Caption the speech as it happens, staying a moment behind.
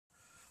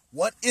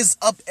What is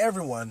up,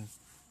 everyone?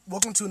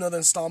 Welcome to another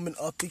installment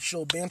of Big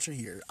Show Banter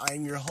here. I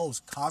am your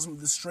host, Cosmic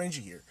the Stranger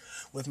here,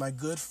 with my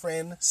good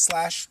friend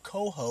 /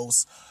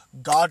 co-host,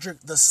 Godric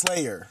the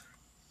Slayer.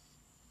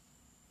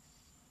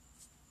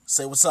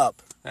 Say what's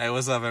up. Hey,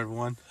 what's up,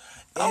 everyone?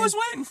 I was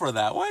waiting for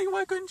that.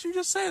 Why couldn't you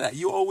just say that?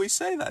 You always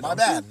say that. My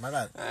bad.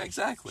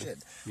 Exactly.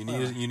 Shit. You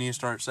need to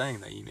start saying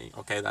that.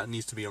 Okay, that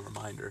needs to be a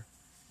reminder.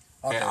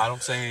 Okay, I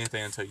don't say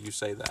anything until you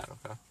say that.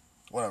 Okay.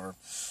 Whatever.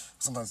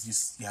 Sometimes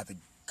you have to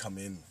come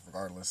in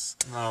regardless.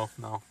 No.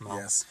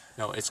 Yes.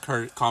 No, it's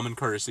common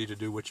courtesy to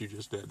do what you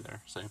just did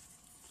there. See?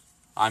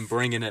 I'm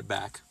bringing it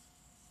back.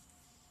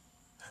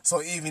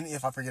 So even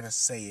if I forget to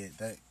say it,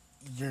 that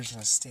you're just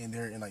gonna stand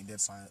there in like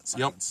dead silence.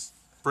 Yep.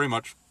 Pretty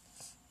much.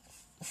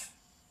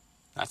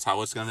 That's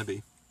how it's gonna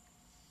be.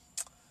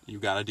 You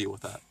gotta deal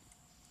with that.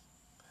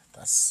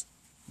 That's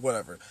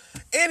whatever.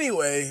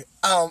 Anyway,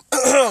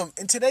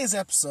 in today's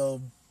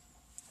episode,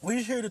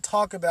 we're here to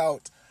talk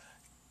about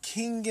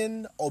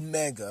Kengan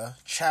Omega,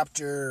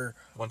 chapter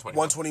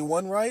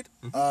 121, right?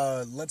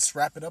 Mm-hmm. Let's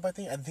wrap it up, I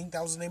think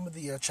that was the name of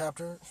the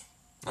chapter.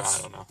 I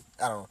don't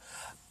know.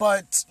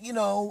 But, it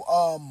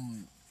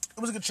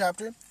was a good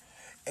chapter.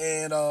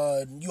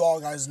 And you all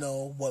guys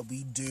know what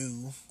we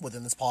do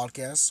within this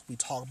podcast. We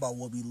talk about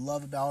what we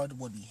love about it,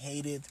 what we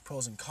hated, the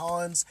pros and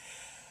cons.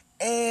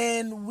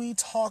 And we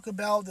talk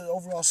about the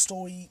overall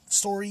story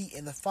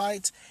and the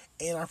fight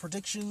and our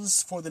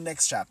predictions for the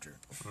next chapter.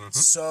 Mm-hmm.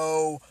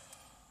 So,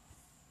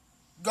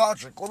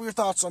 Godric, what were your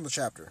thoughts on the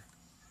chapter?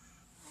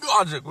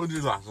 Godric, what are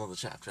your thoughts on the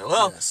chapter?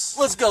 Well, yes.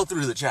 Let's go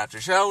through the chapter,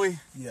 shall we?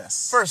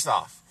 Yes. First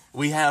off,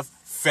 we have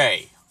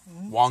Fei.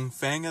 Mm-hmm. Wong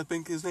Feng, I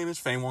think his name is.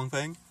 Fei Wong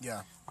Feng?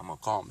 Yeah. I'm going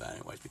to call him that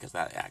anyways, because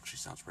that actually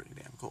sounds pretty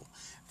damn cool.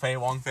 Fei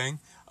Wong Feng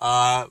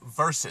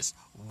versus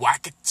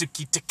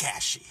Wakatsuki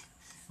Takashi.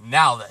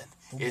 Now then.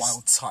 The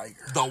wild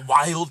tiger. The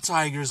wild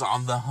tiger's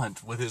on the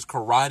hunt with his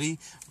karate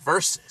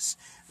versus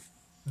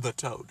the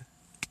Toad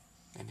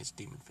and his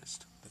demon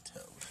fist. The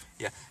Toad.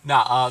 Yeah.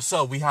 Now,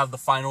 so we have the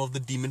final of the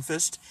demon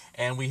fist,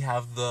 and we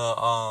have the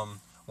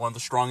one of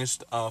the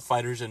strongest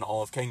fighters in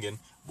all of Kengan,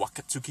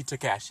 Wakatsuki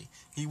Takashi.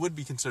 He would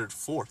be considered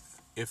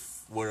fourth,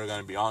 if we're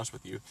going to be honest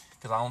with you,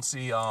 because I don't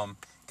see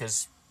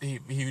because he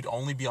would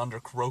only be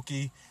under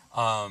Kuroki,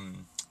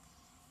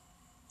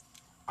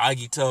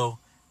 Agito.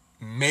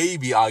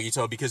 Maybe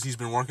Agito, because he's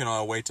been working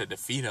on a way to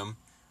defeat him.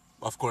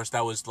 Of course,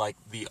 that was like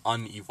the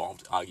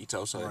unevolved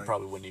Agito, so It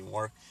probably wouldn't even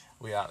work.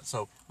 We got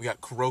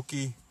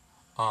Kuroki,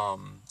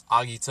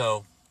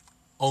 Agito,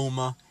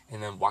 Oma,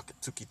 and then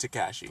Wakatsuki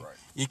Takashi. Right.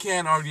 You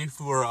can't argue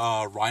for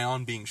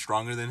Ryan being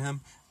stronger than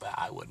him, but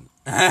I wouldn't.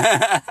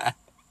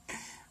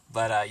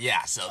 But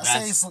yeah, so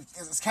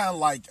it's kind of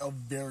like a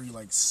very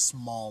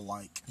small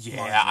Yeah,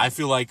 margin. I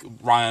feel like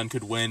Ryan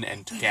could win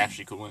and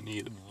Takashi could win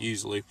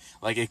easily.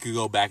 Like it could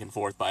go back and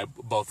forth by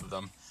both of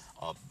them,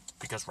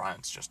 because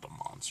Ryan's just a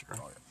monster.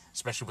 Oh, yeah.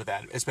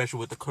 Especially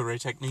with the Kure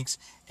techniques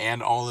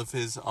and all of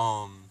his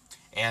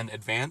and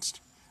advanced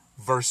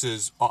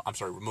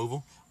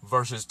removal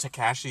versus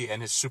Takashi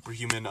and his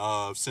superhuman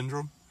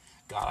syndrome.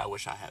 God, I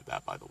wish I had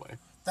that, by the way.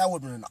 That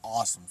would have been an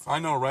awesome fight. I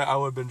know, right? I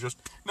would have been just...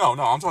 No,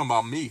 I'm talking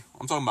about me.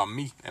 I'm talking about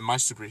me and my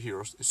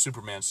superhero,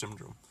 Superman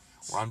syndrome,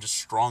 where I'm just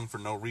strong for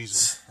no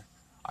reason.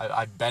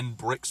 I bend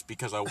bricks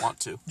because I want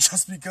to.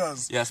 Just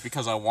because? Yes,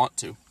 because I want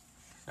to.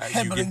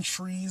 Headbutting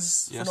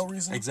trees for no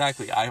reason?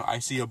 Exactly. I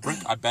see a brick,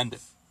 I bend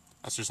it.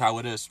 That's just how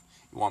it is.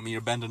 You want me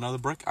to bend another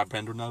brick? I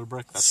bend another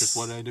brick. That's just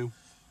what I do.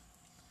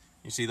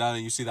 You see that?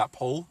 You see that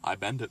pole? I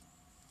bend it.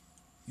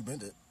 You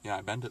bend it? Yeah,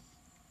 I bend it.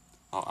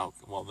 Oh,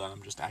 well, then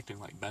I'm just acting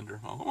like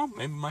Bender. Oh, well,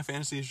 maybe my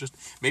fantasy is just...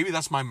 Maybe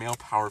that's my male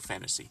power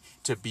fantasy,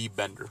 to be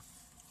Bender.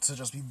 To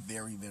just be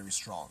very, very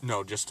strong.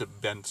 No, just to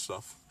bend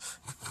stuff.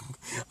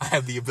 I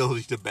have the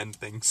ability to bend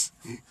things.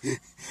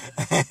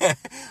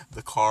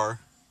 The car,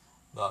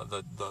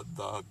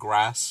 the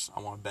grass. I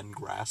want to bend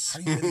grass. How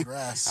do you bend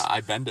grass?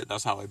 I bend it.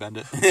 That's how I bend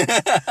it.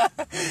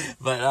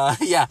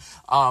 But, yeah.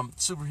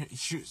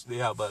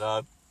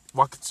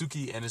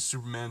 Wakatsuki and his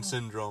Superman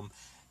syndrome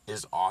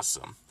is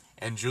awesome.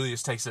 And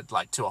Julius takes it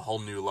to a whole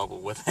new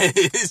level with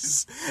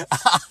his.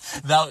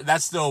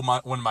 That's still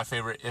one of my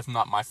favorite, if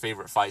not my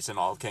favorite, fights in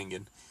all of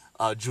Kengan.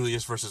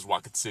 Julius versus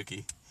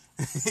Wakatsuki.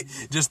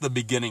 Just the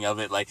beginning of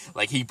it, like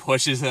he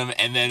pushes him,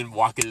 and then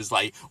Waka is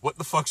like, "What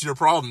the fuck's your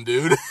problem,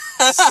 dude?"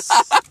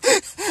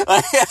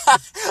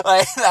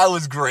 That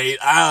was great.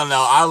 I don't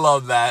know. I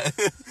love that.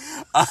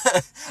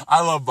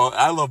 I love both.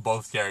 I love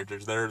both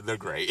characters. They're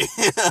great.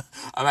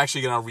 I'm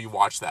actually gonna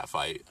rewatch that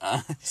fight.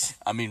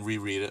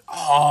 Reread it.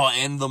 Oh,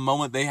 and the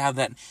moment they have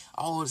that.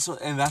 Oh,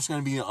 and that's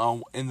gonna be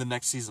in the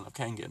next season of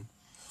Kengan.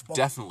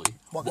 Definitely.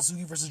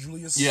 Wakatsuki versus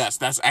Julius? Yes,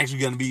 that's actually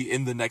going to be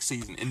in the next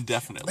season,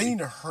 indefinitely. They need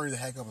to hurry the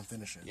heck up and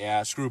finish it.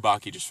 Yeah, screw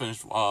Baki. Just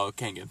finish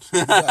Kengan.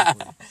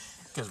 Exactly.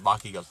 Because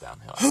Baki goes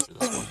downhill after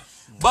this one.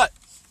 But,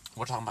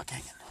 we're talking about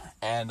Kengan.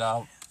 And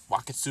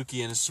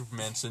Wakatsuki and his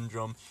Superman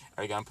syndrome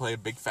are going to play a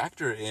big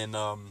factor in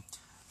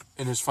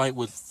his fight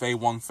with Fei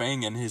Wong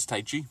Feng and his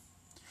Tai Chi.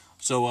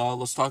 So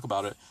let's talk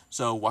about it.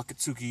 So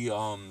Wakatsuki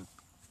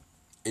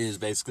is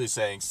basically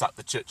saying, stop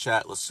the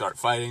chit-chat, let's start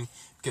fighting.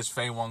 Because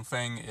Fei Wong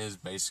Feng is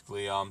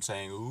basically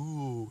saying,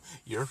 ooh,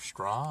 you're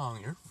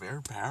strong, you're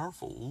very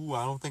powerful. Ooh,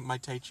 I don't think my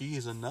Tai Chi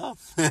is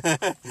enough. And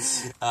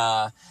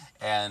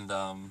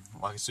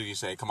Wakatsuki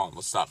say, come on,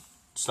 let's stop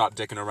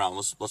dicking around,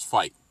 let's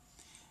fight.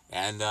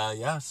 And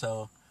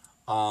so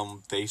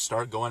they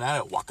start going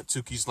at it.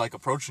 Wakatsuki's like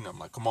approaching him,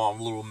 like, come on,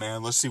 little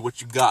man, let's see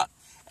what you got.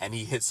 And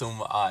he hits him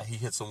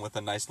with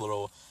a nice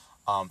little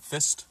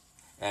fist.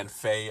 And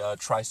Fei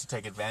tries to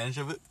take advantage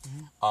of it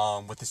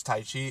with his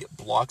Tai Chi,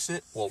 blocks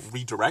it,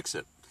 redirects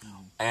it,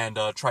 and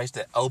tries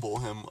to elbow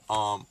him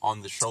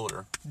on the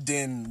shoulder.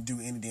 Didn't do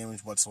any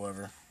damage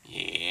whatsoever.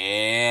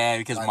 Yeah,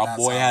 because my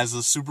boy has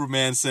the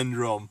Superman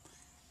syndrome.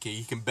 Okay,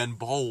 he can bend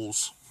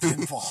bowls.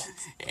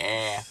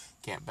 Yeah,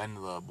 can't bend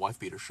the wife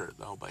beater shirt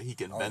though, but he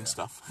can bend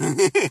stuff.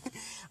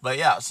 But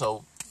yeah,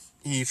 so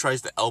he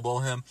tries to elbow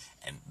him,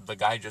 and the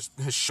guy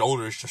his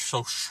shoulder is just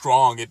so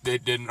strong it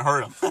didn't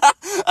hurt him.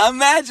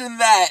 Imagine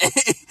that.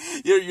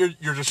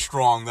 You're just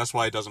strong, that's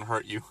why it doesn't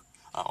hurt you.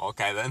 Oh,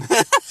 okay then.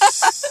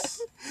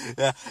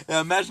 Yeah,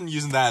 imagine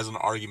using that as an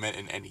argument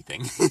in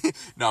anything.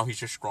 No, he's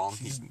just strong.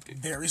 He's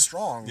very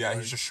strong. Yeah,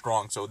 he's just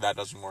strong, so that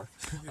doesn't work.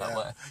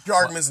 Yeah. Your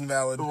argument's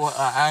invalid. Well,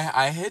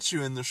 I hit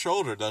you in the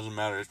shoulder, doesn't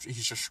matter.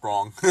 He's just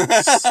strong.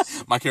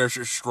 My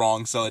character's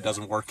strong, so it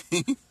doesn't work.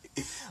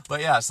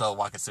 But yeah, so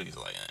Wakatsuki's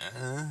like,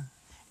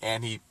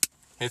 and he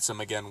hits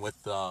him again with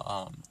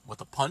a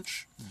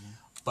punch.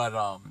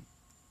 But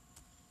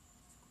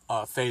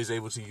Fei is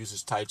able to use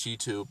his Tai Chi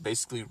to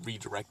basically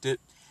redirect it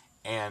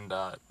and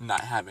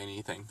not have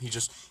anything. He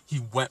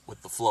went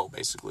with the flow,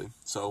 basically.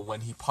 So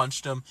when he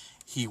punched him,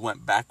 he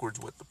went backwards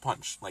with the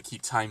punch. Like, he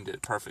timed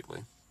it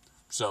perfectly.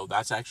 So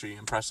that's actually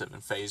impressive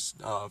in Fei's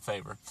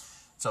favor.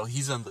 So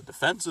he's on the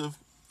defensive.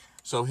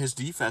 So his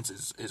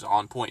defense is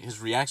on point.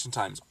 His reaction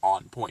time's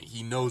on point.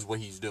 He knows what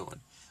he's doing.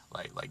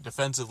 Like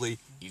defensively,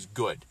 he's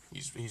good.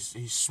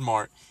 He's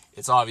smart.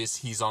 It's obvious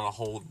he's on a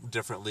whole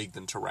different league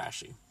than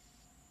Tarashi.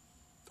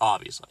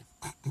 Obviously.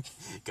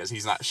 Because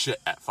he's not shit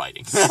at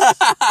fighting.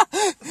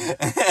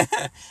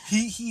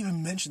 He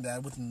even mentioned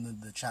that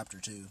within the chapter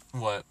too.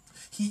 What?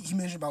 He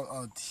mentioned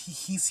about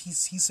he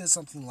said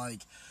something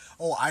like,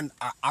 oh, I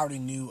already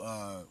knew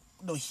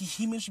no,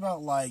 he mentioned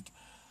about like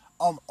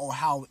or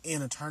how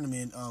in a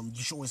tournament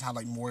you should always have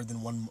like more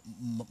than one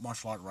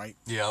martial art, right?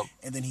 Yep.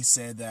 And then he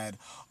said that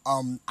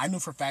I knew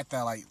for a fact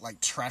that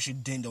like Trashy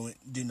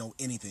didn't know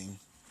anything.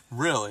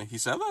 Really? He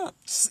said that?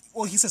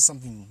 Well, he said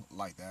something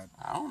like that.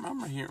 I don't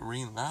remember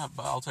reading that,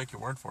 but I'll take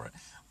your word for it.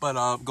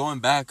 But going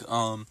back,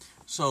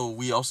 so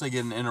we also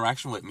get an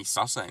interaction with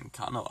Misasa and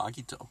Kano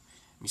Agito.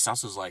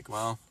 Misasa's like,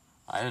 well,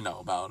 I didn't know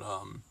about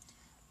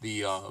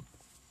the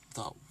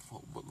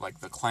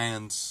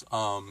clans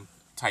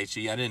Tai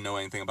Chi. I didn't know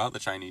anything about the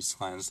Chinese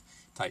clans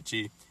Tai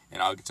Chi.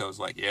 And Agito's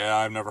like, yeah,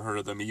 I've never heard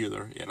of them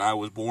either, and I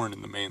was born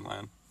in the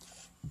mainland.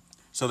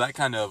 So that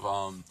kind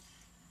of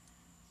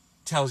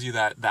tells you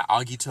that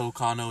Agito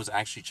Kano is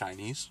actually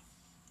Chinese.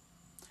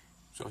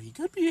 So he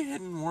could be a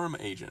hidden worm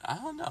agent. I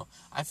don't know.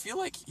 I feel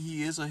like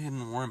he is a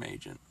hidden worm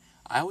agent.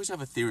 I always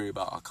have a theory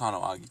about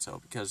Kano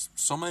Agito because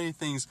so many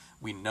things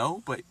we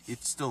know, but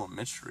it's still a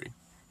mystery.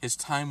 His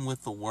time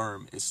with the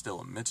worm is still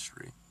a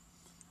mystery.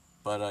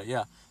 But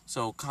yeah,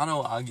 so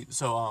Kano Agito,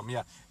 so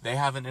yeah, they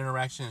have an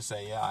interaction and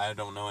say, yeah, I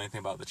don't know anything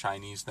about the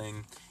Chinese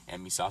thing,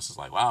 and Misasa's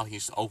like, wow,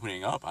 he's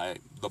opening up.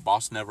 The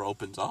boss never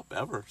opens up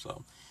ever,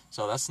 so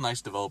that's a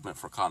nice development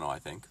for Kano, I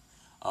think.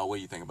 What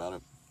do you think about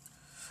it?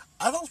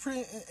 I thought it was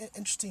pretty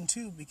interesting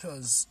too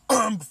because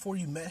before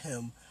you met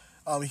him,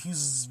 he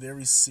was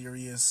very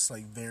serious,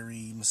 like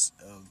very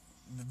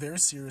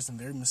serious and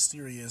very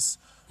mysterious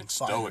and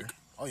stoic. Fighter.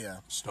 Oh yeah,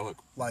 stoic.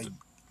 Like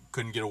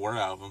couldn't get a word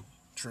out of him.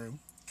 True,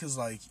 because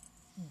like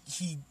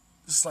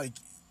it's like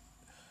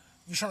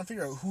you're trying to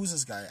figure out who's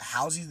this guy,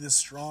 how's he this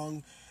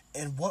strong,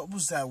 and what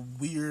was that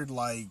weird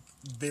like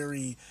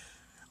very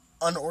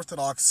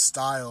unorthodox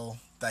style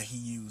that he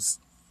used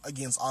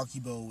against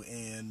Akibo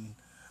and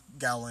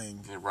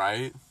Gaoling.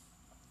 Right.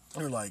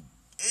 Or like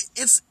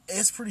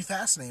it's pretty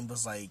fascinating, but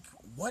it's like,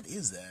 what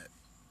is that?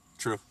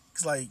 True.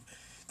 Cause like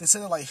they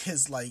said that like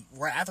his like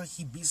right after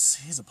he beats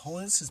his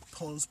opponents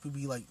would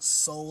be like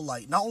so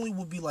like not only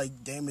would be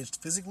like damaged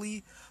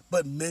physically,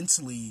 but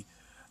mentally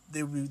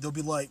they'll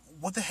be like,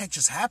 what the heck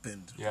just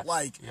happened? Yeah.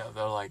 Like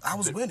they're like, I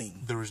was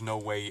winning. There is no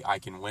way I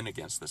can win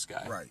against this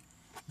guy. Right.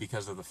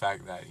 Because of the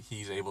fact that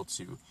he's able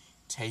to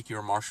take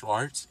your martial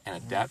arts and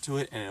adapt to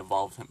it and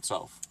evolve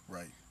himself.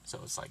 Right.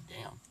 So it's like,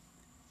 damn,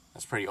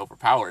 that's pretty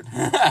overpowered.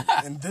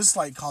 And this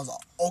like caused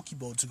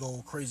Okibo to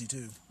go crazy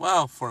too.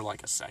 Well, for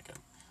like a second,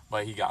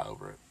 but he got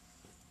over it.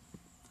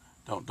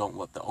 Don't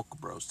let the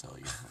Okubros tell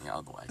you.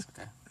 Otherwise,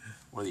 okay.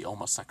 We're the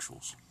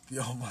homosexuals.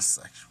 The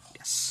homosexual.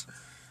 Yes.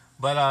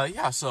 But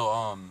yeah,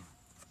 so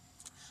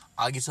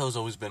Agito's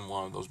always been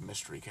one of those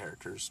mystery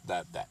characters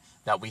that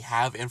we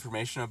have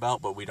information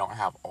about, but we don't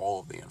have all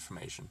of the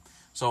information.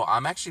 So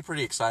I'm actually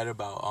pretty excited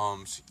about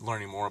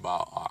learning more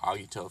about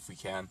Agito if we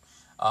can.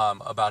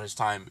 about his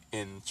time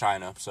in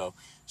China. So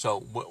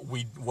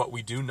what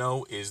we do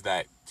know is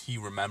that he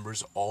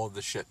remembers all of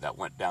the shit that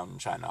went down in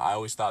China. I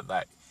always thought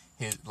that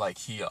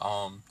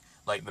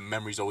the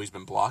memory's always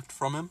been blocked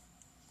from him,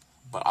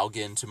 but I'll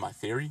get into my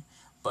theory.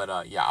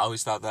 But yeah, I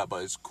always thought that,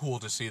 but it's cool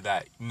to see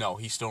that no,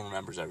 he still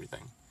remembers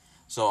everything.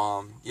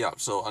 So yeah.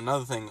 So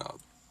another thing.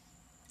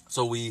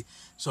 So we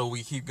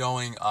keep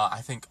going. I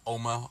think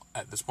Oma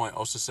at this point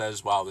also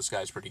says, "Wow, this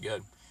guy's pretty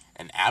good."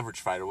 An average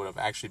fighter would have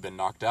actually been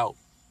knocked out.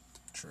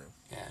 True.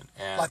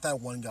 And like that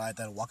one guy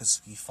that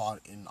Wakatsuki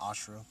fought in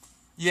Austria.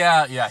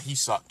 Yeah, he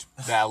sucked.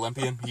 That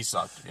Olympian, he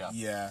sucked.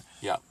 Yeah.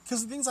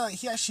 Because the thing's like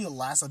he actually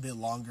lasts a bit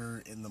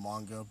longer in the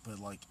manga, but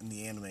like in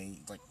the anime,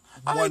 like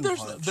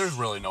there's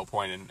really no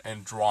point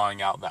in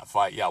drawing out that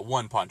fight. Yeah,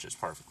 one punch is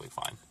perfectly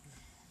fine.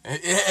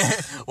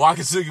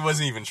 Wakatsuki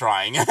wasn't even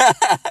trying.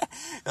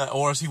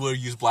 Or else he would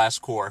have used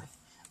Blast Core.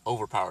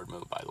 Overpowered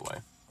move, by the way.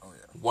 Oh,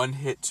 yeah. One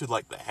hit to,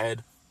 like, the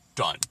head,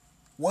 done.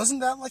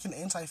 Wasn't that, like, an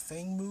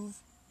anti-Fang move?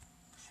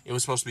 It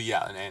was supposed to be,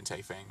 an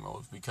anti-Fang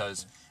move.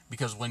 Because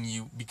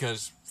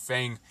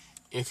Fang,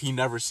 if he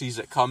never sees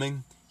it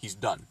coming, he's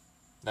done.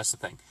 That's the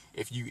thing.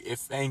 If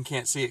Fang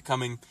can't see it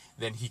coming,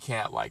 then he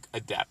can't, like,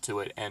 adapt to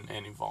it and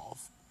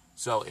evolve.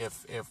 So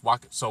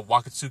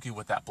Wakatsuki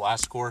with that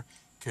Blast Core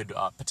could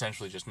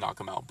potentially just knock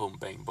him out. Boom,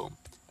 bang, boom.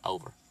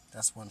 Over.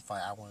 That's one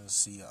fight I want to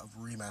see, a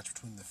rematch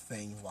between the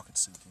Fang and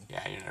Wakatsuki.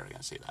 Yeah, you're never going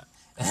to see that.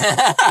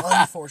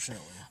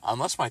 Unfortunately.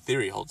 Unless my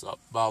theory holds up.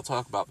 But I'll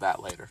talk about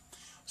that later.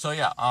 So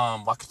yeah,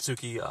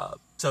 Wakatsuki,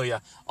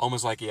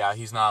 almost like,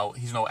 he's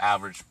no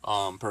average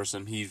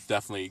person. He's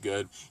definitely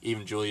good.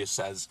 Even Julius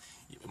says,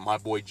 my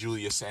boy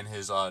Julius and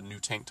his new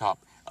tank top,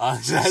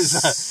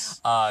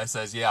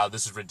 says, yeah,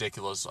 this is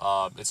ridiculous.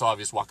 It's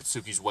obvious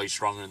Wakatsuki's way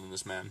stronger than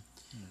this man.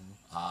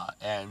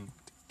 Mm-hmm.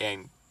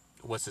 And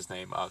what's his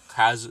name?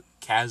 Caswell.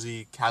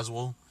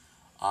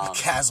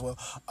 Caswell.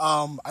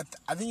 I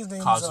think his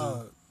name's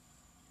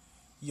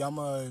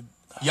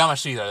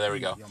Yamashita, there we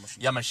go.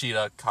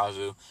 Yamashita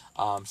Kazu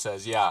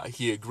says, yeah,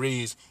 he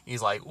agrees.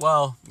 He's like,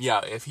 well,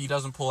 yeah, if he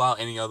doesn't pull out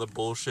any other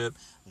bullshit,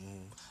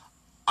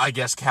 I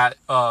guess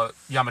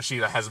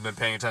Yamashita hasn't been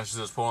paying attention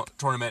to this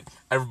tournament.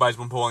 Everybody's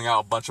been pulling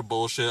out a bunch of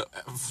bullshit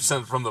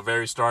from the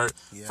very start.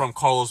 Yeah. From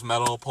Carlos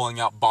Metal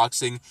pulling out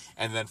boxing,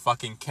 and then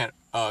fucking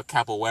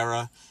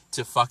capoeira,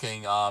 to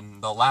fucking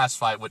the last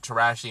fight with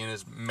Tarashi and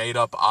his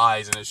made-up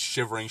eyes and his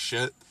shivering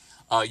shit.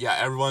 Yeah,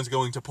 everyone's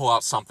going to pull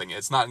out something.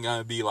 It's not going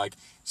to be, like,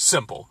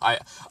 simple.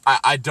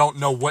 I don't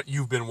know what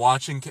you've been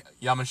watching,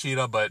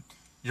 Yamashita, but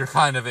you're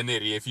kind of an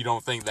idiot if you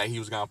don't think that he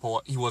wasn't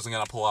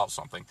going to pull out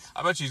something.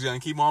 I bet you he's going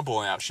to keep on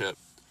pulling out shit.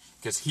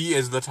 Because he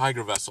is the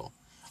Tiger Vessel.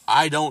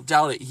 I don't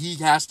doubt it. He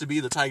has to be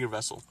the Tiger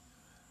Vessel.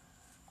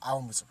 I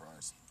won't be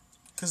surprised.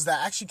 Because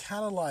that actually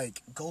kind of,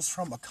 like, goes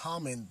from a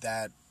comment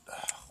that...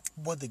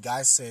 what the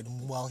guy said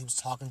while he was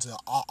talking to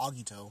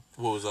Agito.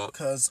 What was that?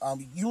 Because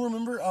you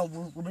remember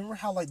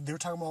how like they were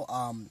talking about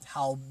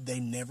how they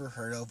never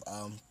heard of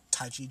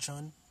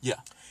Taichi-chun? Yeah.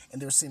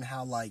 And they were saying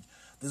how like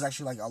there's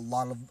actually like a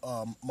lot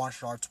of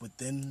martial arts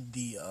within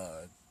the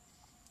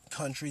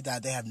country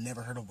that they have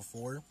never heard of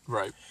before.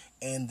 Right.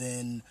 And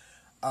then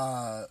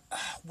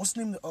what's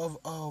the name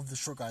of the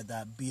short guy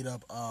that beat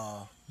up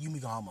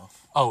Yumigahama?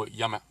 Oh,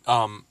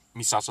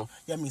 Misasa.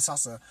 Yeah,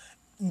 Misasa.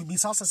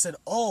 Misasa said,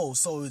 "Oh,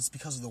 so it's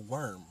because of the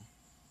worm."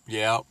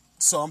 Yeah.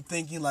 So I'm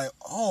thinking like,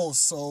 oh,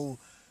 so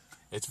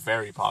it's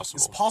very possible.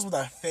 It's possible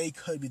that Faye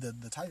could be the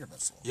Tiger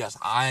Vessel. Yes,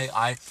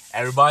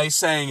 everybody's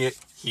saying it.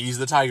 He's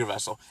the Tiger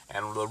Vessel,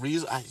 and the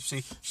reason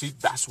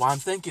that's why I'm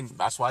thinking.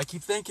 That's why I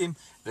keep thinking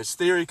this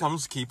theory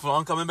keeps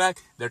on coming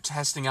back. They're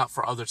testing out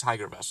for other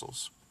Tiger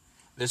Vessels.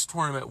 This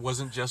tournament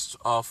wasn't just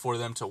for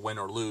them to win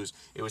or lose.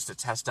 It was to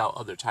test out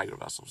other Tiger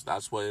Vessels.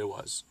 That's what it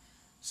was.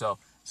 So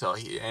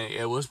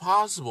it was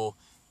possible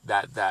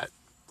that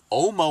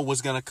Oma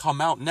was going to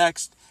come out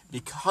next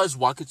because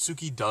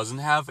Wakatsuki doesn't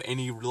have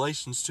any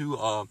relations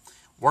to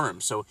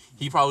worms. So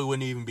he probably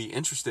wouldn't even be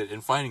interested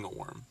in fighting a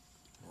worm.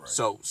 Right.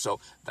 So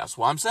that's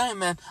what I'm saying,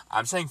 man.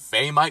 I'm saying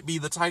Faye might be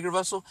the Tiger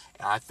Vessel,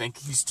 and I think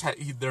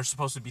they're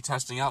supposed to be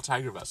testing out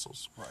Tiger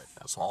Vessels. Right.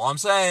 That's all I'm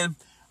saying.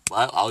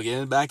 But I'll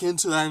get back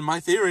into that in my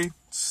theory.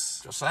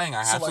 Just saying,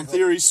 I have some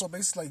theories. So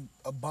basically, like,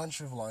 a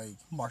bunch of like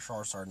martial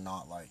arts are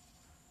not like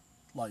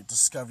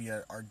discovery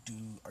are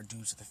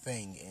due to the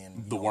thing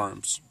and the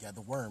worms. Yeah,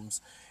 the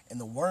worms. And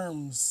the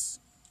worms,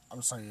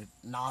 I'm sorry,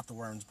 not the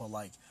worms, but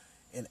like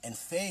and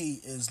Faye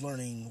is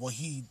learning, well,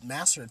 he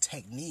mastered a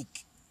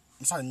technique.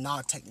 I'm sorry,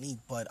 not a technique,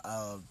 but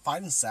a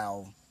fighting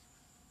style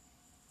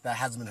that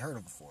hasn't been heard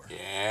of before.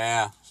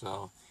 Yeah.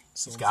 So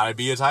it's gotta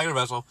be a Tiger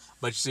Vessel.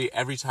 But you see,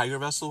 every Tiger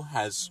Vessel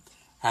has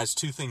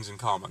two things in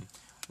common.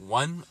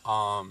 One,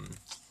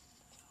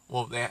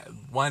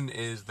 one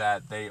is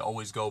that they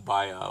always go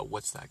by,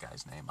 what's that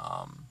guy's name?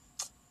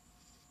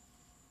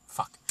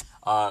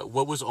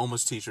 What was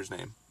Oma's teacher's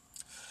name?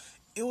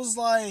 It was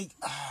like...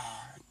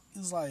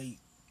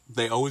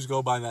 They always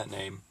go by that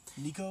name.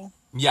 Nico?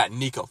 Yeah,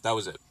 Nico. That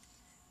was it.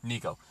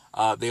 Nico.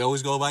 They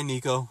always go by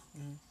Nico,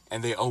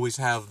 and they always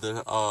have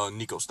the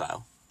Nico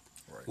style.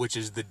 Right. Right.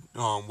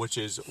 which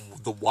is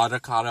the water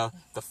kata,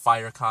 the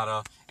fire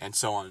kata, and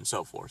so on and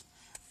so forth.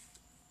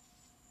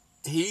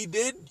 He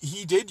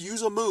did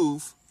use a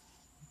move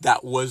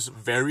that was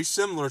very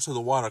similar to the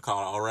water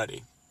kata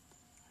already.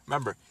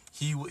 Remember,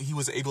 he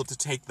was able to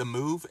take the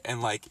move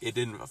and like it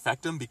didn't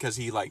affect him because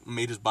he like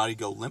made his body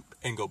go limp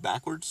and go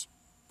backwards.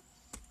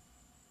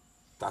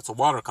 That's a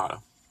water kata.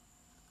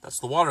 That's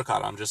the water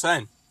kata. I'm just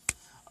saying.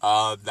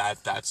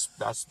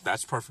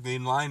 That's perfectly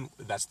in line.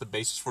 That's the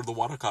basis for the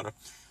water kata.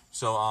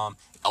 So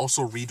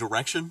also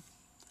redirection.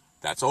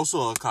 That's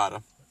also a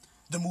kata.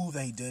 The move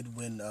that he did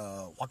when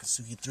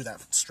Wakatsuki threw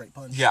that straight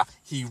punch. Yeah,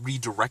 he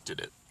redirected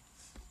it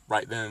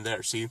right then and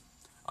there. See,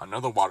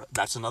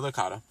 that's another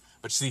kata.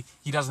 But see,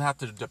 he doesn't have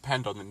to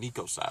depend on the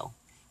Nico style.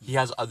 He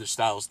has other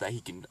styles that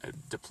he can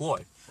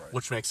deploy, right.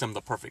 which makes him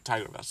the perfect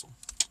Tiger Vessel.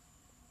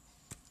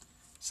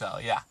 So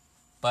yeah,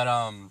 but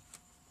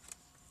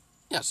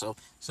yeah. So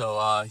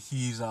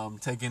he's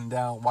taking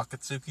down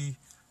Wakatsuki.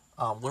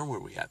 Where were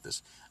we at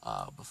this?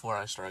 Before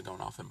I started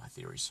going off in my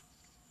theories.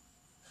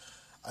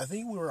 I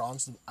think we were on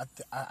some. I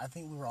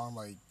think we were on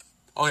like.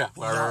 Oh yeah,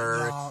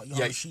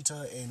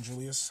 Yamashita and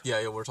Julius.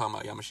 Yeah, we're talking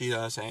about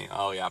Yamashita saying,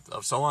 "Oh yeah,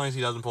 so long as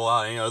he doesn't pull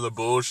out any other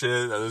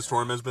bullshit that this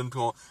tournament's been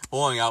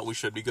pulling out, we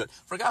should be good."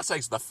 For God's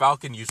sakes, the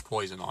Falcon used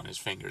poison on his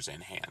fingers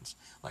and hands.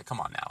 Like, come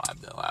on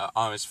now,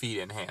 on his feet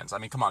and hands. I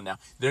mean, come on now.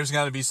 There's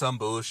got to be some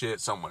bullshit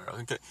somewhere.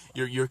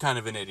 You're kind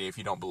of an idiot if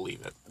you don't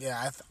believe it.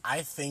 Yeah,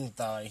 I think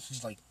that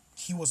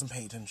he wasn't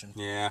paying attention.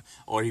 Yeah,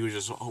 or he was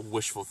just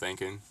wishful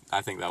thinking.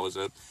 I think that was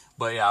it.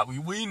 But yeah,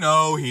 we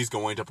know he's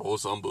going to pull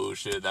some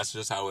bullshit. That's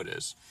just how it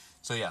is.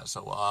 So yeah,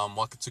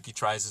 Wakatsuki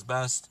tries his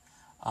best.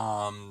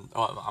 I'm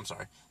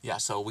sorry. Yeah,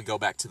 so we go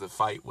back to the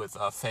fight with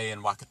Faye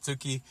and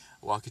Wakatsuki.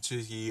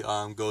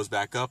 Wakatsuki goes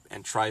back up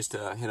and tries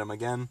to hit him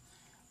again.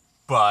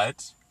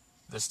 But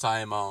this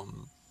time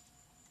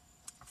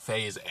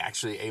Faye is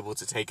actually able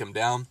to take him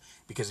down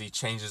because he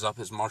changes up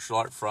his martial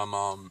art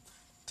from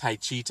Tai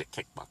Chi to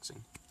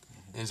kickboxing.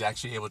 And is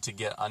actually able to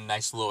get a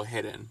nice little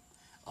hit in.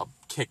 A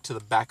kick to the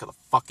back of the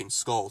fucking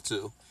skull,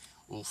 too.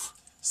 Oof.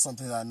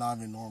 Something that not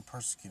even a normal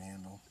person can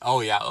handle.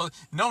 Oh, yeah.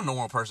 No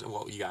normal person.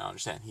 Well, you gotta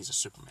understand. He's a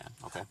Superman,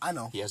 okay? I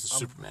know. He has the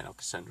Superman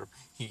syndrome.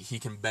 He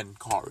can bend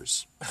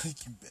cars. He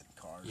can bend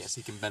cars. Yes,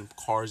 he can bend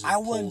cars and I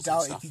wouldn't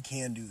doubt if he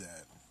can do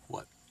that.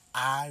 What?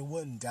 I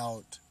wouldn't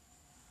doubt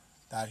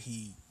that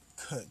he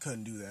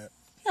couldn't do that.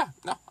 Yeah,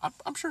 no,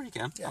 I'm sure he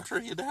can. Yeah. I'm sure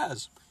he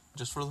has.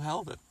 Just for the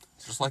hell of it.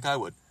 Just like I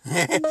would.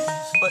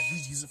 But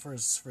he's used it for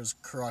his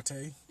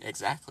karate.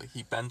 Exactly.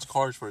 He bends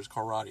cars for his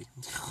karate.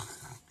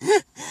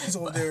 He's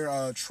over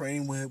there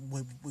training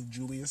with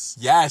Julius.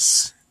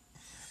 Yes.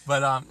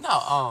 But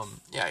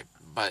yeah,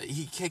 but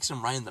he kicks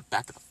him right in the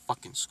back of the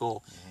fucking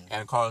skull. Mm-hmm.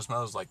 And Carlos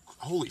Melo's like,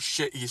 holy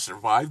shit, he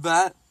survived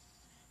that?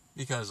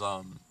 Because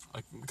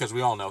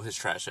we all know his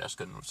trash ass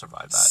couldn't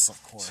survive that.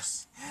 Of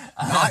course.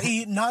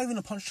 Not even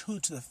a punch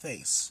to the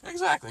face.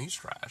 Exactly, he's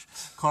trash.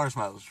 Carlos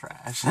Melo's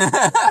trash.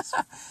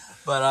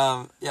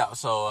 But yeah,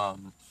 so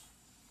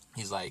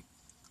he's like,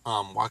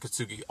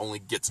 Wakatsuki only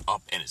gets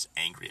up and is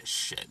angry as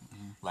shit.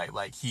 Mm-hmm.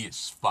 Like he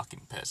is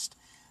fucking pissed.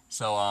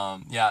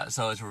 So yeah,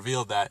 so it's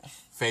revealed that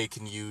Faye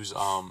can use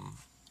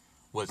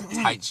with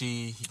Tai Chi,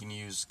 he can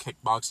use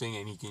kickboxing,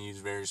 and he can use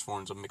various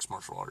forms of mixed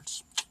martial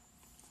arts.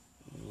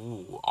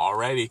 Ooh,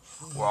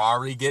 we're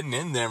already getting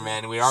in there,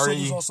 man. So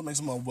this also makes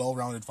him a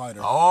well-rounded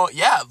fighter. Oh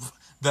yeah,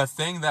 the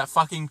thing that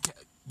fucking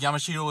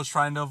Yamashita was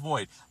trying to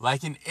avoid.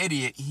 Like an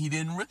idiot, he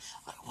didn't.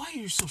 Why are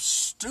you so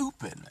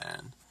stupid,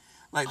 man?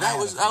 Like that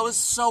was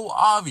so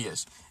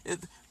obvious.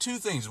 Two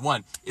things.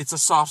 One, it's a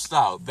soft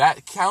style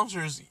that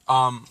counters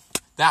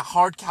that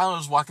hard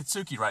counters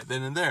Wakatsuki right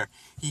then and there.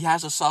 He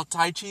has a soft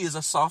Tai Chi is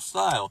a soft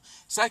style.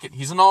 Second,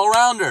 he's an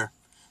all-rounder.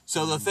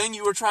 So the thing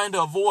you were trying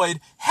to avoid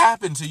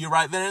happened to you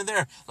right then and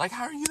there. Like,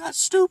 how are you that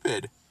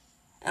stupid?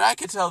 And I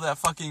could tell that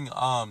fucking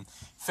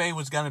Faye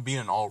was gonna be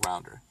an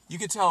all-rounder. You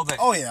could tell that.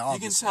 Oh yeah, you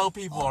can tell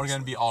people are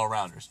gonna be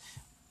all-rounders.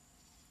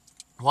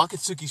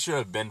 Wakatsuki should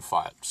have been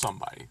fought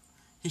somebody.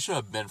 He should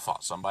have been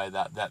fought somebody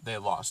that they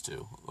lost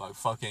to. Like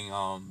fucking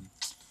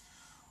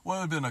what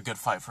would have been a good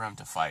fight for him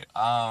to fight?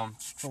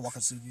 For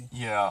Wakatsuki?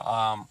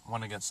 Yeah,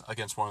 one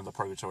against one of the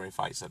purgatory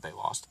fights that they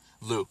lost.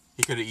 Lou.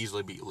 He could have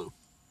easily beat Lou.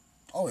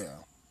 Oh yeah.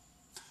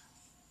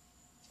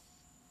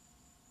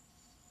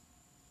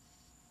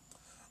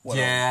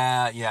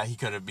 Yeah, he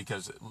could have,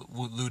 because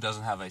Lou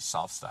doesn't have a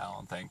soft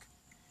style, I think.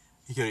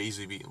 He could have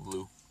easily beaten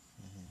Lou.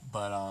 Mm-hmm.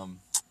 But,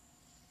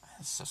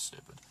 that's so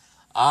stupid.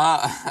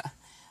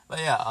 But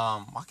yeah,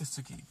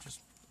 Wakatsuki just...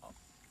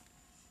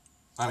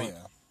 I mean,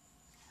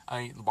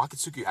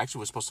 Wakatsuki actually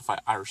was supposed to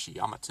fight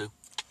Arashiyama, too.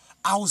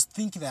 I was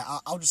thinking that.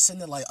 I was just saying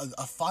that, like,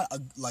 a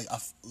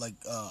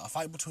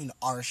fight between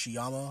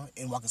Arashiyama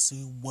and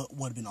Wakatsuki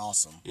would have been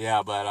awesome.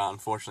 Yeah, but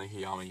unfortunately,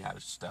 Hiyama had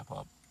to step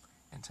up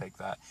and take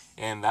that.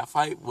 And that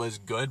fight was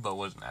good, but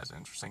wasn't as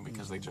interesting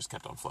because they just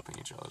kept on flipping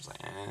each other. It's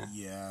like, eh.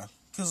 Yeah.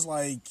 Because,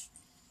 like,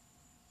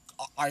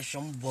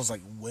 Arashiyama was,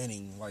 like,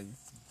 winning, like,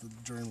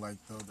 during, like,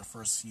 the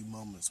first few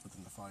moments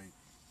within the fight.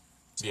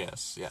 too.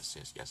 Yes,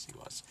 he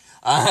was.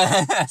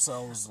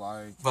 So it was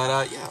like,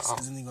 But yeah,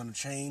 isn't he going to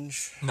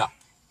change? no,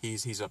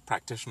 he's a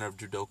practitioner of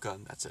judoka,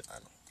 and that's it. I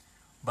know.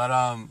 But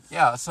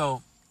yeah,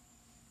 so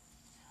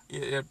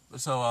yeah,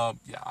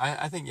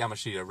 I think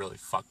Yamashita really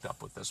fucked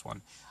up with this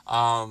one.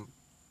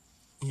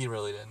 He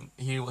really didn't.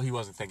 He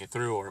wasn't thinking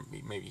through, or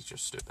maybe he's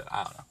just stupid.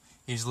 I don't know.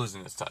 He's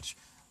losing his touch.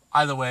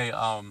 Either way,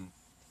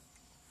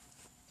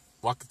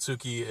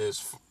 Wakatsuki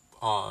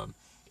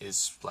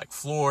is like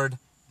floored,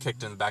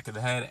 kicked in the back of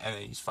the head, and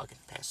then he's fucking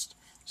pissed.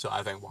 So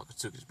I think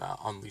Wakatsuki's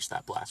about to unleash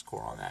that blast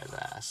core on that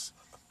ass.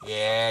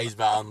 Yeah, he's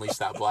about to unleash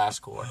that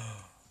blast core.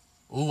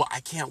 Ooh, I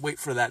can't wait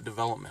for that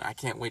development. I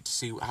can't wait to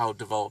see how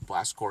developed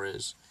blast core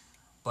is.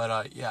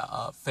 But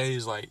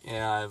Faye's like,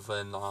 yeah, I've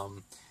been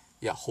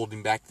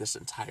holding back this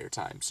entire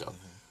time.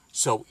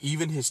 So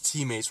even his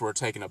teammates were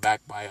taken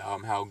aback by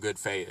how good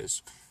Faye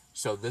is.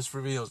 So this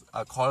reveals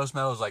Carlos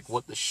Metal is like,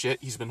 what the shit?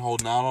 He's been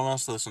holding out on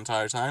us this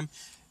entire time.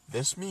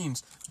 This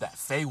means that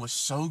Faye was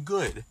so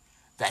good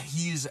that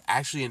he's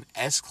actually an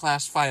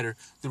S-class fighter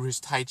through his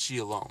Tai Chi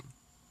alone.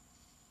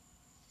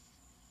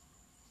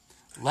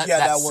 Let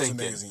that was sink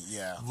amazing. in.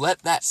 Yeah.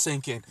 Let that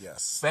sink in.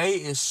 Yes. Faye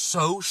is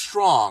so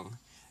strong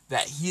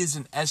that he is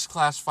an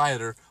S-class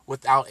fighter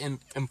without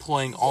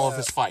employing all of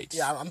his fights.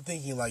 Yeah, I'm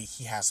thinking like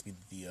he has to be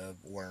the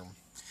worm.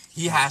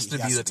 He has to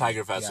be the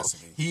Tiger Vessel.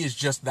 He is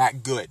just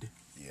that good.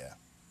 Yeah.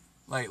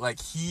 Like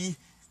he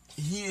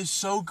is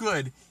so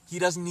good. He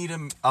doesn't need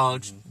to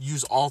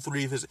use all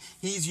three of his.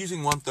 He's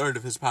using 1/3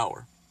 of his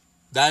power.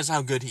 That is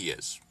how good he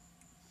is.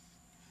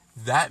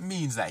 That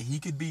means that he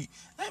could be.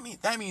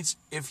 That means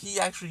if he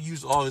actually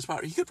used all his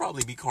power, he could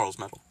probably beat Carlos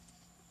Metal.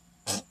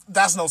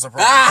 That's no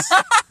surprise.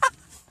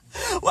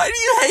 Why do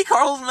you hate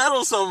Carlos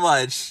Metal so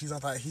much? He's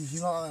not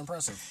that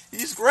impressive.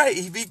 He's great.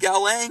 He beat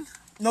Gao Lang.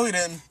 No, he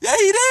didn't. Yeah,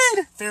 he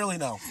did. Fairly,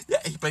 no. Yeah,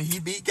 but he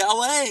beat Gao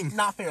Lang.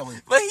 Not fairly.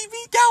 But he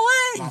beat Gao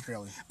Lang. Not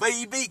fairly. But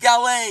he beat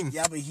Gao Lang.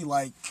 Yeah, but he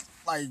like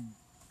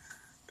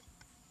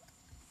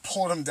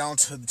pulled him down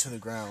to the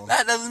ground.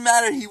 That doesn't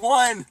matter. He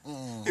won.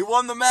 Mm-mm. He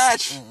won the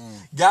match.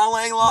 Mm-mm. Gao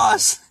Lang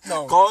lost.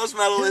 No. Carlos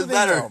Metal Here's is the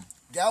thing, better. though.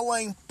 Gao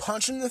Lang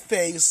punched him in the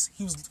face.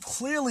 He was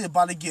clearly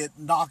about to get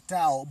knocked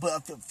out,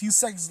 but a few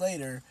seconds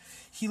later,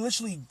 he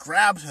literally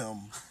grabbed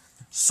him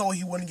so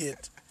he wouldn't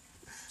get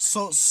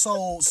so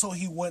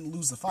he wouldn't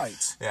lose the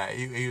fight. Yeah,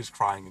 he was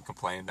crying and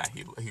complaining that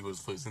he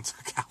was losing to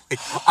Gao Lang.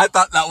 I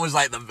thought that was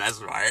like the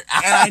best part.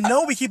 And I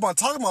know we keep on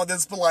talking about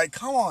this, but like,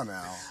 come on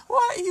now.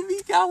 Why he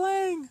beat Gao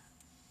Lang?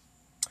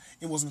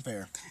 It wasn't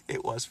fair.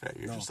 It was fair.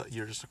 No.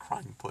 You're just a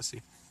crying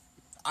pussy.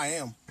 I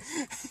am.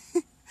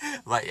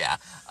 But yeah,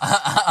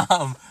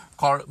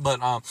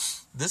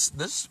 this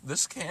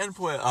can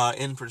put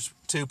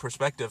into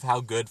perspective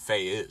how good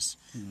Faye is.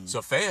 Mm-hmm.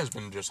 So Faye has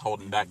been just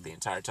holding back the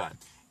entire time.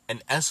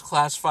 An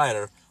S-class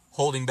fighter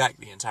holding back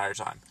the entire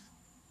time.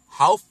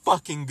 How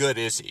fucking good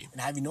is he?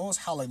 And have you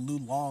noticed how like Lu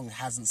Long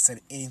hasn't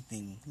said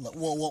anything?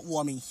 Well,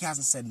 I mean, he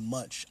hasn't said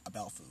much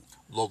about Fu.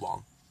 Lo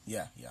Long.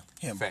 Yeah,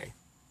 him. Faye.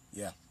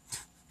 Yeah.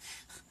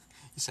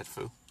 You said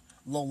Fu.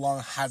 Lo Long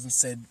hasn't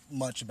said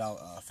much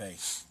about Faye.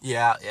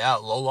 Yeah.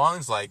 Lo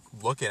Long's like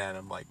looking at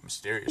him like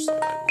mysteriously.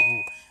 Like,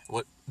 ooh,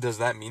 what does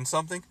that mean?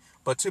 Something?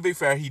 But to be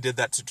fair, he did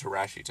that to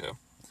Tarashi too,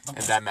 and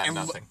that meant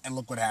nothing. And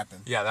look what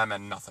happened. Yeah, that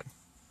meant nothing.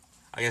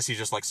 I guess he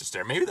just likes to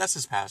stare. Maybe that's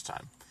his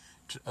pastime.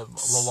 Lo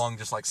Long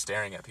just likes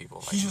staring at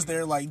people. He's just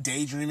there like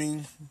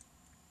daydreaming.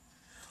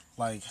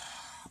 Like,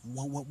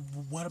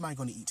 what am I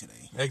going to eat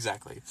today?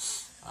 Exactly.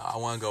 I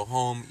want to go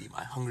home, eat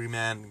my Hungry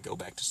Man, and go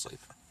back to sleep.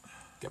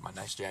 Get my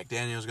nice Jack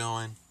Daniels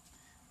going.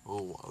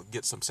 Ooh,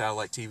 get some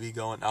satellite TV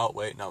going. Oh,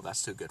 wait, no,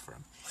 that's too good for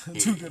him.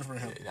 Too good for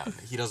him.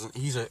 He doesn't.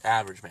 He's an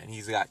average man.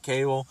 He's got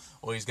cable,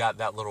 or he's got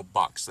that little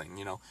box thing.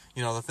 You know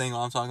the thing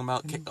I'm talking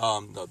about. He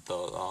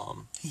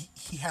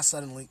has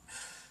Suddenlink.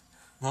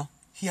 Huh?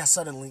 He has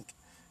Suddenlink.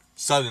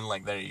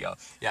 Suddenlink. There you go.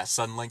 Yeah,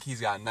 Suddenlink. He's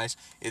got a nice.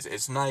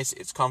 It's nice.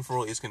 It's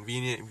comfortable. It's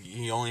convenient.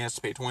 He only has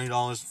to pay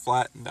 $20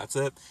 flat, and that's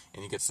it.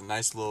 And he gets a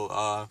nice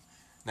little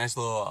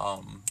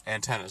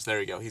antennas.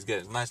 There you go. He's got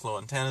his nice little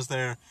antennas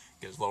there.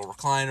 Get his little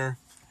recliner,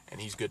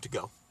 and he's good to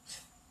go.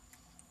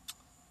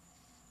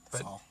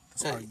 That's all.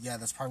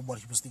 That's probably what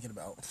he was thinking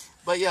about.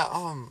 But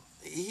yeah,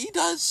 he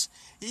does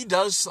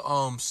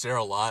stare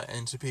a lot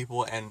into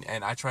people, and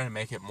I try to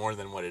make it more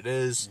than what it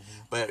is,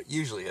 but it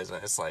usually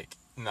isn't. It's like,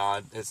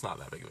 nah, it's not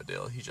that big of a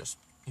deal. He just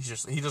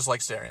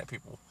likes staring at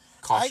people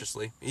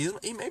cautiously.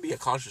 He may be a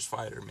cautious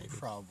fighter, maybe.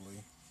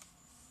 Probably.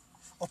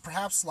 Or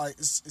perhaps like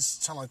it's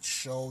trying to like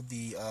show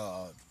the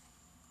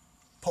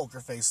poker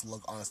face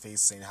look on his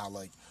face, saying how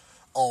like,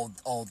 oh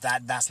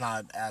that's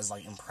not as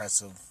like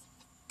impressive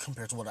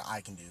compared to what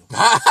I can do.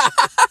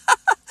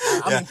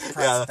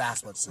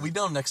 That's what's we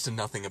know next to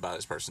nothing about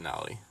his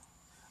personality.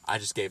 I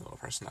just gave him a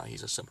personality.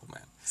 He's a simple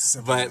man.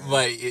 But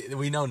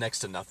we know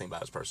next to nothing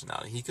about his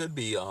personality. He could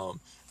be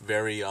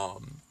very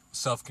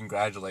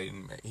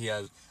self-congratulating. He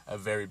has a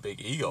very big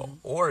ego,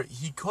 or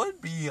he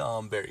could be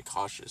very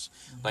cautious.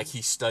 Like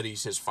he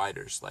studies his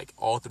fighters. Like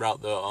all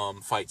throughout the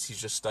fights,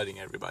 he's just studying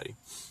everybody.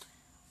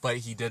 But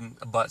he didn't.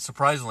 But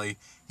surprisingly,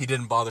 he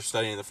didn't bother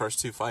studying the first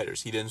two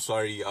fighters. He didn't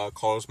study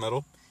Carlos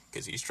Metal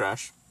because he's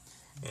trash,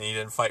 and he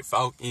didn't fight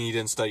Falcon. And he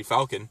didn't study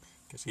Falcon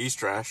because he's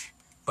trash.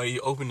 But he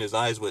opened his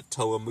eyes with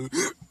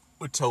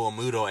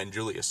Toamudo and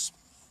Julius.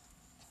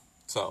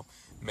 So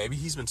maybe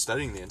he's been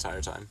studying the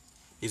entire time.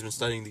 He's been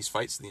studying these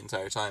fights the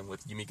entire time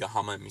with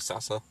Yumigahama and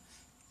Misasa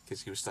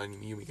because he was studying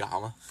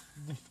Yumigahama.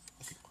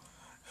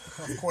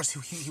 Of course,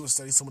 he was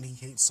studying someone he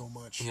hates so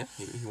much. Yeah,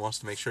 he wants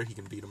to make sure he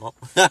can beat him up.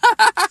 But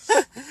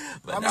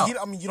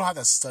I mean, you don't have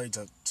to study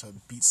to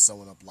beat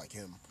someone up like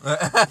him.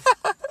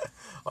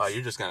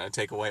 You're just gonna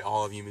take away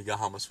all of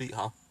Yumigahama's feet,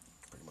 huh?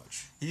 Pretty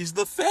much. He's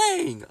the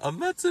Fang of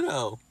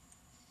Metsuno.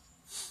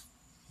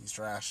 He's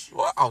trash.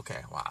 Well,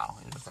 okay, wow.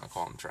 You're just gonna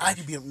call him trash. I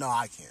can beat him. No,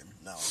 I can.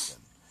 No, I can.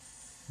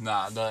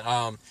 Nah, but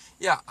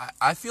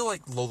I feel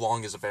like Lo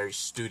Long is a very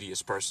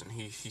studious person.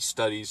 He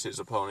studies his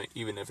opponent,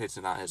 even if it's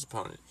not his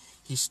opponent.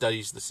 He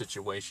studies the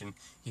situation.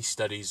 He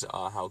studies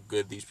how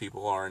good these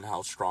people are and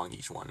how strong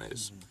each one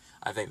is. Mm-hmm.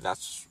 I think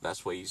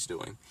that's what he's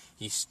doing.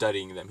 He's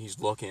studying them. He's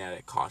looking at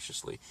it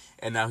cautiously,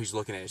 and now he's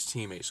looking at his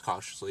teammates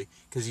cautiously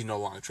because he no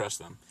longer trusts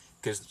them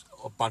because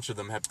a bunch of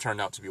them have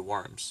turned out to be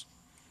worms.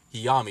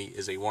 Hiyami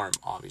is a worm,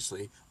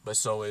 obviously, but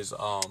so is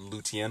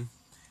Lutien,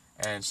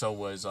 and so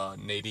was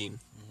Nadine.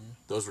 Mm-hmm.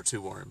 Those were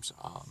two worms.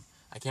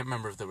 I can't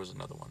remember if there was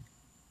another one.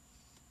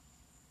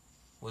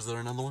 Was there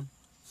another one?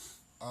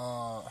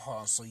 Hold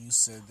on. So you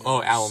said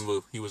Alan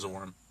Wu. He was a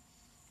worm.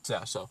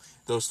 Yeah, so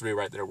those three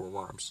right there were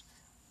worms.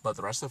 But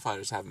the rest of the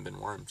fighters haven't been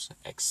worms,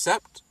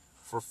 except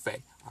for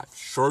Faye. I'm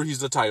sure he's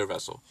the Tiger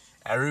Vessel.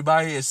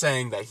 Everybody is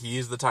saying that he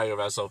is the Tiger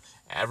Vessel.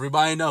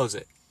 Everybody knows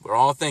it. We're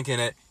all thinking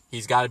it.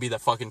 He's got to be the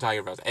fucking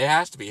Tiger Vessel. It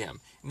has to be him.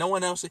 No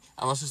one else,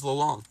 unless it's Lo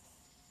Long.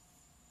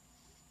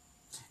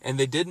 And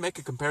they did make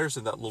a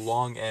comparison that Lo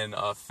Long and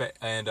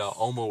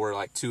Omo were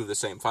like two of the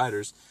same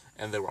fighters,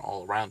 and they were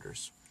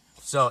all-rounders.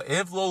 So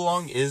if Lo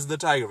Long is the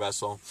Tiger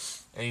Vessel,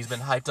 and he's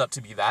been hyped up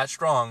to be that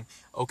strong,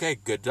 okay,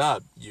 good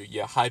job.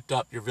 You hyped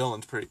up your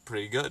villains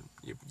pretty good.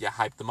 You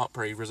hyped them up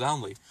pretty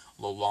resoundingly.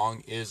 Lo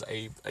Long is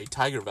a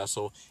Tiger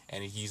Vessel,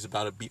 and he's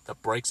about to beat the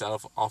brakes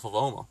off of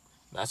Omo.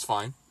 That's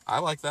fine. I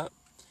like that.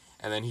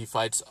 And then he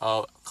fights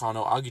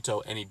Kano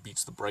Agito, and he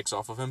beats the brakes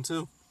off of him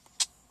too.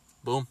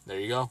 Boom, there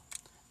you go.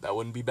 That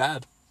wouldn't be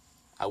bad.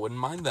 I wouldn't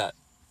mind that.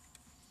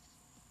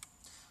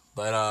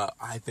 But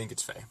I think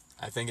it's Faye.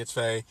 I think it's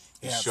Faye.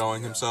 He's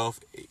showing himself.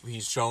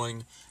 He's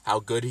showing how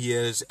good he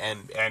is,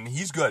 and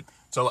he's good.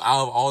 So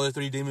out of all the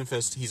three Demon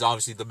Fists, he's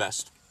obviously the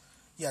best.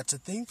 Yeah, to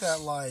think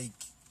that, like,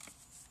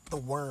 the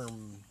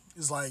worm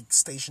is, like,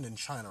 stationed in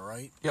China,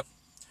 right? Yep.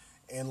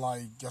 And,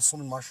 like, there's so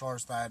many martial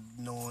arts that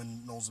no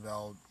one knows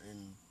about,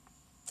 and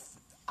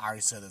I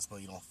already said this,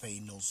 but, Faye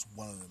knows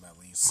one of them at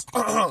least.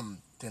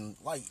 Then,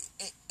 like,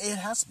 it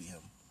has to be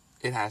him.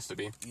 It has to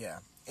be. Yeah.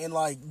 And,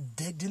 like,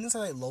 didn't it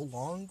say that Lo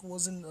Long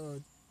wasn't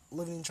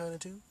living in China,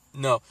 too?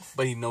 No,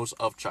 but he knows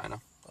of China.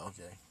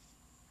 Okay.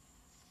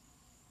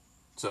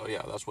 So,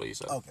 yeah, that's what he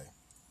said. Okay.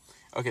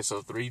 Okay,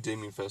 so 3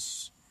 Demon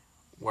Fists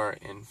were,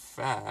 in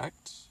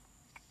fact...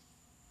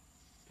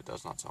 It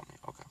does not tell me.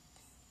 Okay.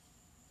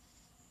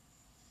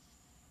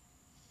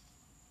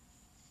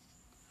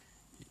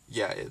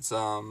 Yeah, it's,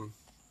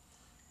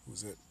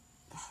 Who's it?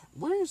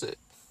 Where is it?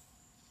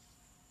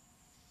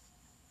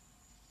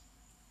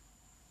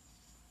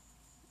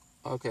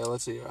 Okay,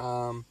 let's see.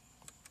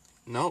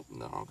 Nope.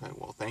 No, okay,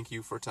 well, thank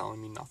you for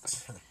telling me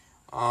nothing.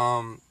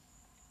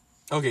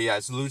 Okay, yeah,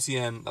 it's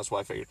Lutien, that's what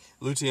I figured.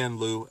 Lutien,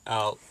 Lu,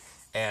 Al,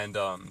 and,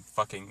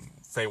 fucking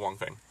Fei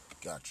Wongfeng.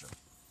 Gotcha.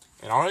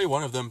 And already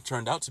one of them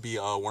turned out to be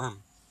a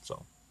worm,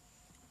 so.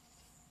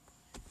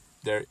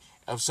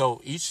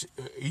 So each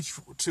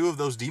 2 of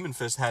those Demon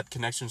Fists had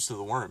connections to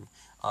the worm.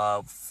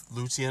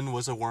 Lutien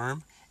was a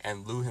worm,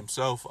 and Lu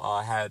himself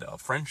had a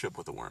friendship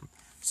with the worm.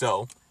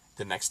 So,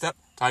 the next step,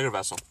 Tiger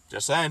Vessel.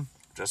 Just saying.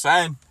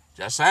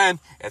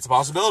 It's a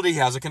possibility. He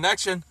has a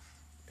connection.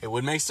 It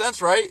would make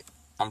sense, right?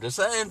 I'm just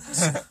saying.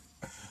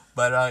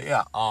 But,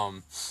 yeah. All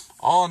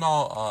in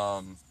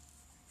all,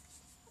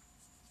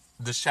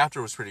 this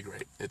chapter was pretty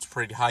great. It's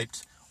pretty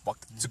hyped.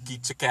 Wakatsuki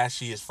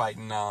Takashi is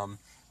fighting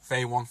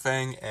Fei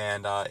Wongfeng,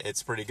 and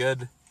it's pretty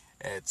good.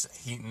 It's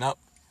heating up.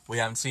 We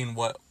haven't seen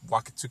what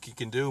Wakatsuki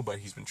can do, but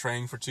he's been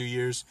training for 2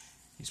 years.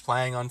 He's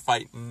planning on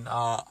fighting.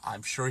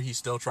 I'm sure he's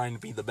still trying to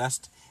be the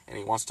best, and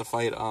he wants to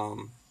fight. He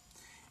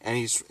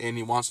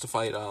wants to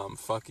fight.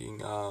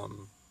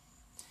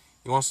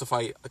 He wants to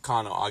fight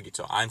Akano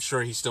Agito. I'm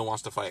sure he still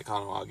wants to fight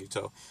Akano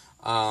Agito.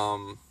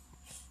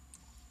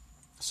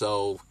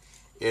 So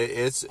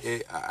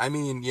I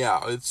mean, yeah,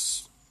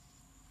 it's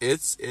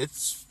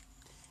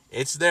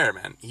there,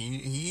 man.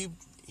 He's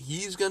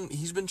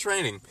been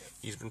training.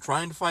 He's been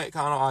trying to fight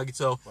Kano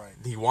Agito. Right.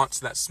 He wants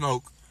that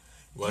smoke.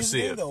 Let's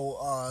see it.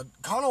 Though,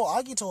 Kano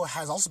Agito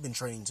has also been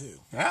training too.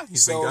 Yeah,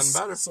 he's been getting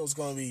better. So it's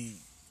gonna be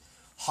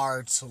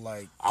hard to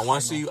like. I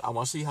want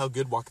to see how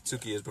good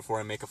Wakatsuki is before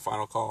I make a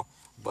final call.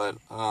 But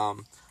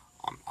I'm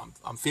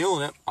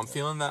feeling it. I'm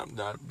feeling that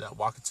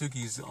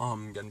Wakatsuki's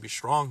gonna be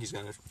strong. He's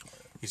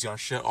gonna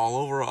shit all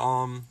over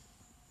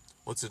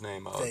what's his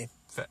name? Faye.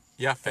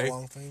 Yeah, Faye.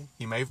 Long thing.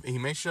 He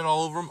may shit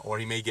all over him, or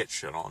he may get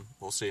shit on.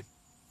 We'll see.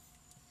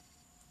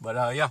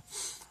 But yeah.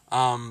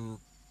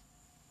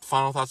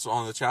 Final thoughts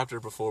on the chapter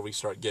before we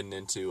start getting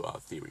into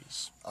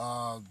theories.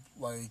 Are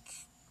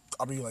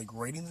we like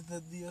rating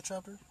the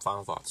chapter?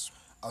 Final thoughts.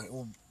 Okay,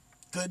 well,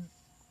 good,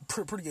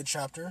 pretty good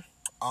chapter.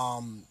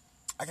 I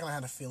kind of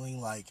had a feeling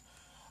like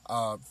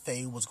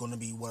Faye was going to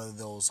be one of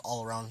those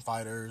all-around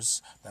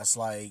fighters that's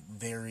like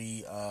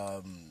very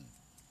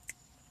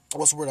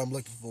what's the word I'm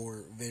looking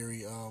for?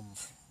 Very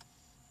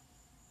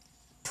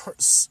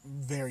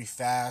very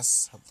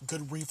fast,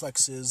 good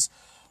reflexes.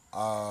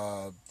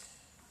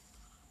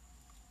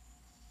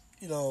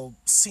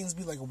 Seems to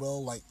be like a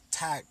well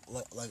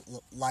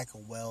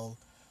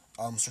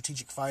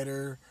strategic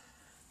fighter,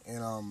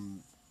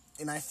 and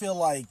I feel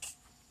like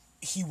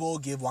he will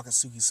give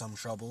Wakatsuki some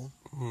trouble.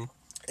 Mm-hmm.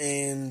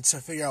 And to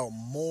figure out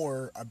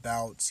more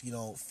about,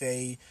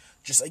 Faye,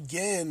 just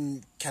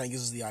again kind of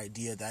gives us the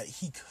idea that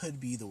he could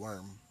be the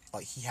worm.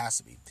 Like, he has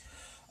to be.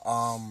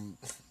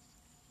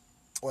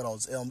 What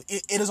else?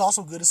 It is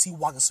also good to see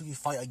Wakatsuki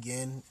fight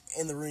again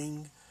in the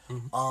ring.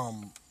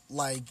 Mm-hmm.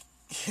 Like,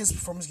 his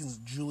performance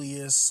against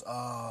Julius,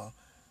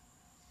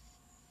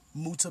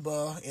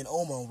 Mutaba, and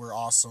Oma were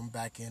awesome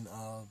back in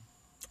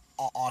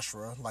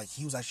Ashura. Like,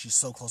 he was actually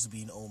so close to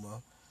being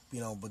Oma,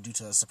 but due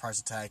to a surprise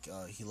attack,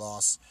 he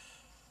lost.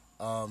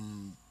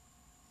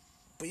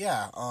 But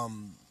yeah,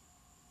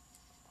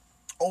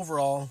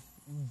 overall,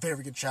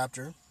 very good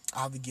chapter.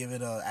 I'll have to give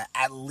it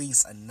at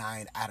least a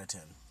 9 out of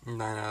 10.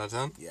 9 out of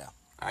 10? Yeah.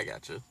 I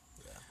got you.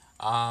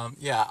 Yeah.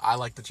 Yeah, I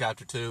like the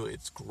chapter too.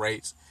 It's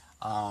great.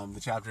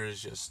 The chapter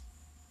is just,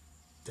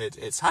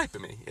 it's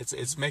hyping me.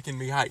 It's making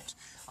me hyped.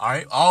 All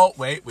right. Oh,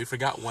 wait, we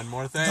forgot one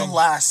more thing. The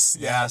last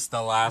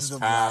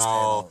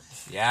panel.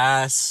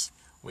 Yes.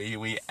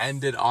 We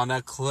ended on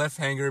a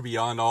cliffhanger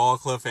beyond all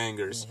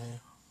cliffhangers. Mm-hmm.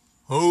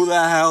 Who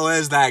the hell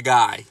is that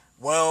guy?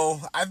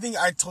 Well, I think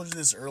I told you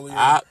this earlier.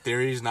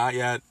 Theories, not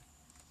yet.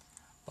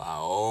 But,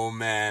 oh,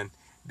 man.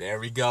 There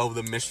we go.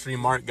 The mystery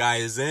mark guy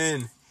is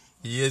in.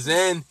 He is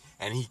in.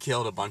 And he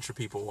killed a bunch of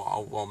people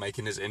while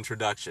making his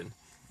introduction.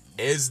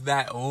 Is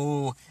that...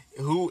 Oh,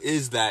 who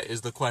is that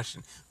is the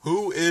question.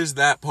 Who is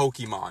that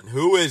Pokemon?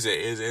 Who is it?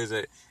 Is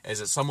it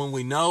someone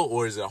we know,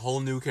 or is it a whole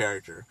new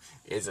character?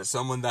 Is it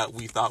someone that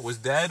we thought was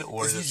dead,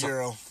 or it's is it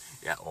Yujiro?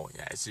 Yeah, oh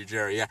yeah, it's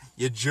Yujiro. Yeah,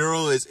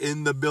 Yujiro is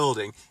in the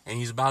building, and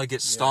he's about to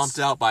get stomped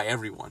out by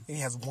everyone. And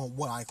he has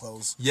one eye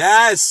closed.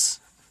 Yes!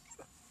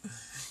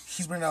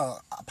 He's wearing a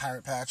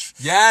pirate patch.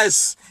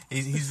 Yes!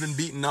 He's been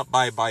beaten up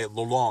by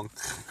Lulong.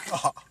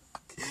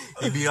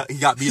 He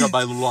got beat up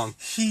by Lulong.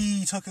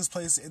 He took his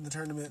place in the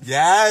tournament.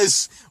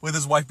 Yes! With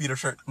his wife beater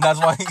shirt. That's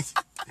why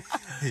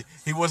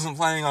he wasn't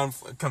planning on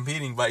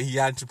competing, but he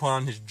had to put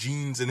on his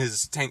jeans and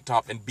his tank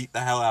top and beat the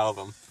hell out of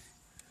him.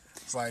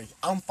 It's like,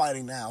 I'm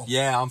fighting now.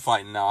 Yeah, I'm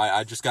fighting now.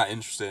 I just got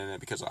interested in it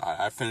because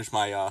I finished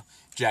my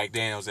Jack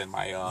Daniels and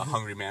my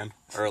Hungry Man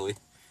early.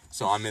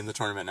 So I'm in the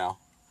tournament now.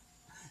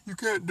 You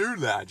can't do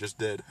that. I just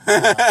did.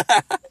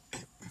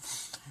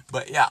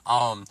 But yeah,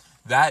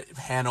 that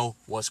panel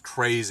was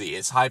crazy.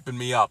 It's hyping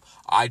me up.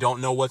 I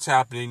don't know what's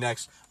happening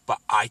next, but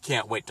I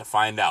can't wait to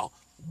find out.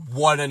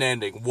 What an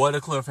ending. What a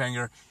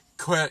cliffhanger.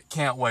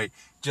 Can't wait.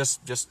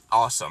 Just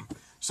awesome.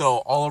 So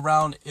all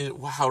around,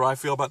 how do I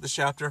feel about this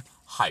chapter?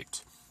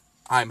 Hyped.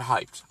 I'm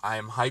hyped. I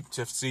am hyped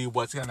to see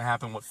what's going to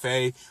happen with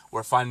Faye.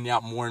 We're finding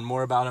out more and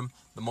more about him.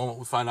 The moment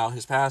we find out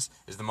his past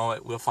is the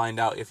moment we'll find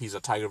out if he's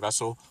a Tiger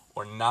Vessel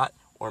or not.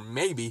 Or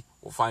maybe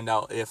we'll find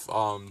out if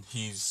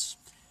he's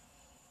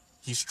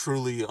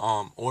truly,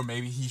 or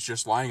maybe he's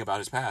just lying about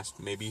his past.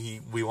 Maybe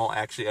we won't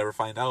actually ever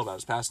find out about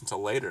his past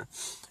until later.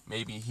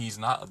 Maybe he's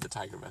not of the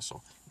Tiger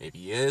Vessel. Maybe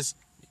he is.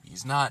 Maybe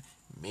he's not.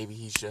 Maybe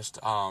he's just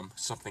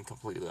something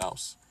completely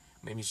else.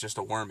 Maybe he's just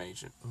a worm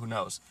agent. Who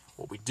knows?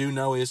 What we do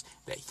know is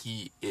that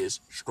he is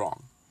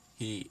strong.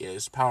 He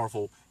is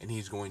powerful, and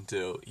he's going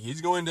to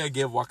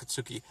give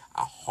Wakatsuki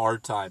a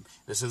hard time.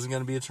 This isn't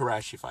going to be a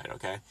Tarashi fight,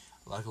 okay?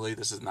 Luckily,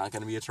 this is not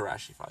going to be a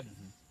Tarashi fight.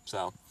 Mm-hmm.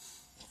 So,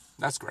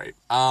 that's great.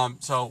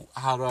 So,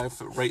 how do I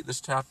rate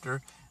this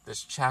chapter?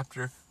 This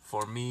chapter,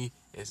 for me,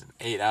 is an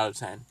 8 out of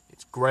 10.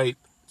 It's great.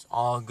 It's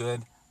all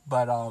good.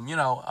 But,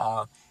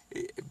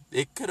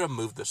 it could have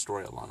moved the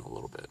story along a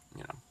little bit,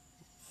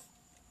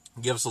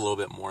 Give us a little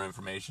bit more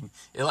information.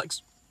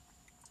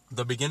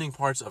 The beginning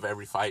parts of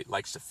every fight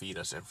likes to feed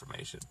us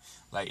information.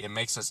 Like, it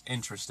makes us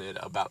interested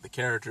about the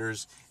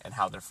characters and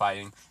how they're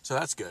fighting. So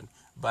that's good.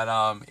 But,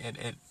 I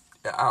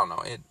don't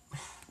know.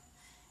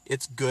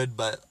 It's good,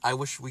 but I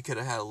wish we could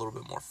have had a little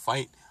bit more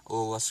fight. A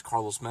little less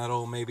Carlos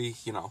Metal, maybe.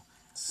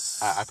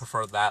 I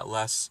prefer that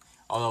less.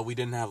 Although we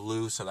didn't have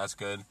Lou, so that's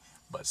good.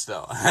 But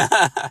still.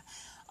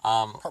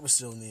 Probably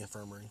still in the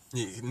infirmary.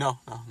 No.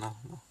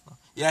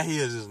 Yeah, he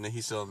is, isn't he?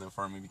 He's still in the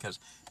infirmary because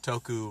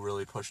Toku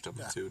really pushed him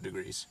 2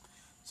 degrees.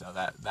 So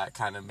that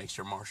kind of makes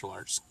your martial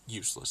arts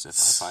useless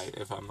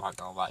if I'm not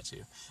going to lie to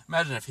you.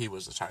 Imagine if he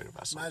was the Tiger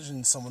Vessel.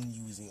 Imagine someone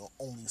using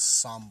only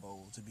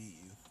Sambo to beat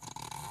you.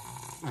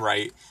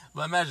 Right.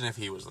 But imagine if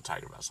he was the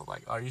Tiger Vessel.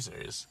 Like, are you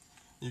serious?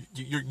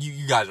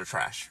 You guys are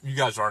trash. You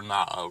guys are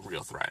not a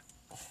real threat.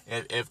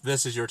 If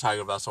this is your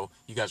tiger vessel,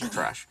 you guys are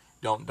trash.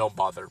 Don't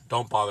bother.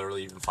 Don't bother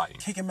even fighting.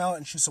 Kick him out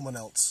and choose someone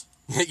else.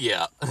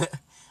 Yeah.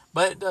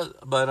 But it does.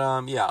 But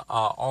yeah.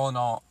 All in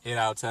all, 8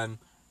 out of 10.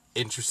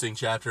 Interesting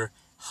chapter.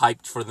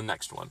 Hyped for the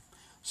next one.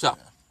 So,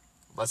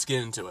 let's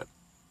get into it.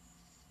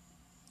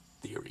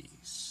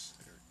 Theories.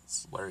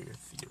 What are your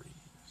theories?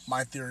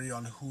 My theory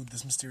on who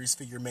this mysterious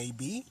figure may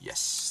be.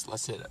 Yes,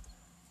 let's hit it.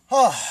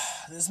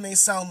 This may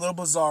sound a little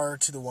bizarre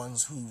to the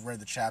ones who read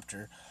the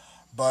chapter,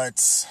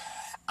 but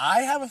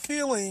I have a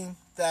feeling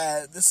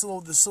that the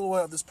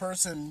silhouette of this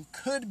person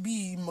could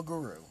be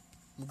Meguro.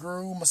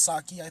 Meguro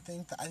Masaki, I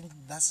think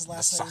that's his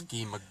last name.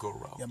 Masaki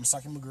Meguro. Yeah,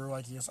 Masaki Meguro,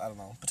 I guess. I don't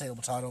know.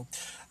 Potato.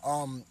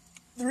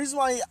 The reason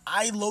why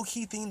I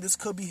low-key think this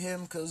could be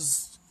him,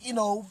 because, you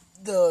know,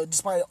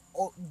 despite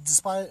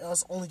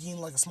us only getting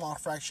like a small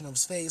fraction of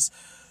his face,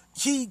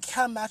 he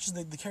kind of matches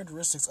the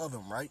characteristics of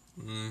him, right?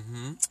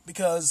 Mm-hmm.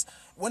 Because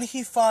when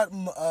he fought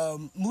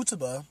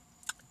Mutaba,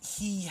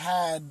 he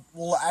had,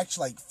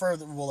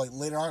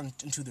 later on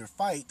into their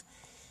fight,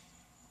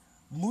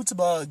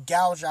 Mutaba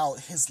gouged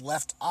out his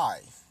left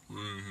eye,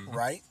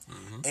 right?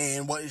 Mm-hmm.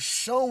 And what is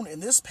shown in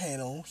this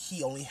panel,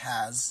 he only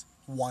has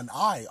one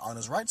eye on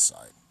his right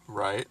side.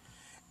 Right.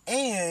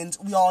 And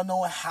we all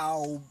know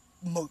how,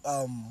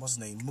 what's his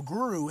name?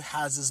 Meguro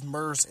has this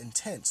murderous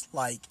intent.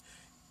 Like,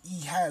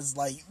 he has,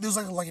 like, there's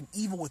like an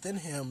evil within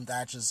him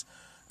that just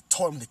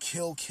told him to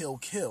kill.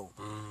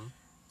 Mm-hmm.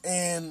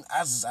 And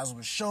as it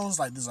was shown,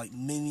 like, there's like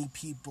many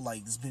people,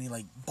 like, there's many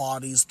like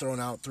bodies thrown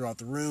out throughout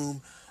the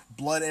room,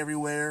 blood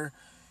everywhere,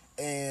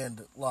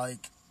 and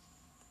like,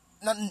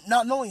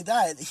 not only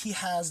that, he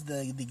has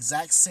the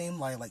exact same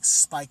like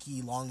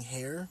spiky long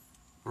hair.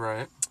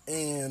 Right.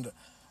 And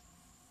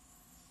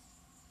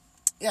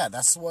yeah,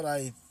 that's what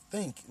I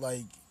think.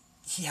 Like,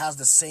 he has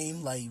the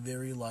same like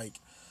very like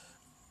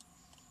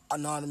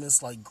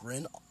anonymous like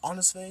grin on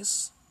his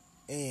face,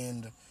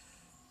 and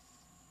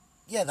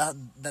yeah,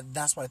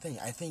 that's what I think.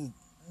 I think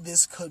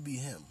this could be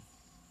him.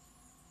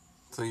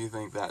 So you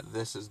think that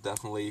this is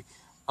definitely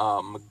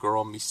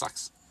Meguro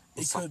Misaki?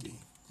 It could be.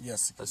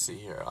 Yes. Let's see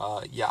here.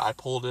 Yeah, I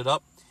pulled it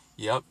up.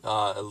 Yep.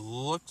 It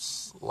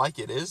looks like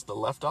it is the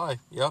left eye.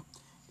 Yep.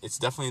 It's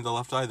definitely the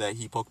left eye that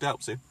he poked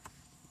out. See.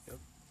 Yep.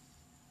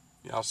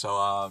 Yeah.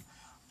 So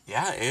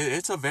yeah,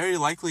 it's a very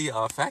likely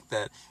fact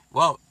that,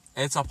 well,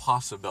 it's a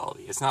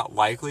possibility. It's not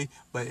likely,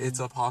 but it's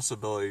a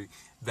possibility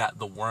that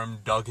the worm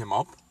dug him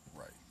up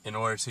in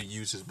order to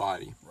use his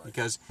body.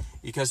 Right.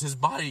 Because his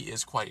body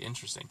is quite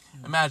interesting.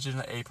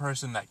 Imagine a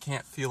person that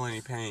can't feel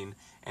any pain,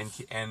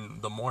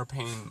 and the more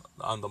pain,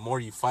 the more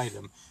you fight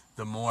him,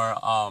 the more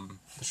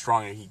the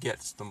stronger he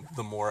gets,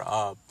 the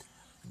more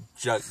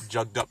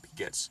jugged up he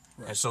gets.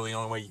 Right. And so the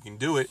only way you can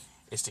do it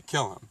is to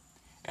kill him.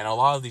 And a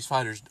lot of these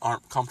fighters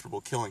aren't comfortable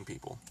killing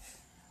people.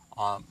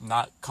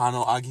 Not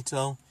Kano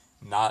Agito.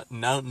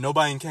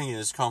 Nobody in Kengan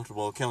is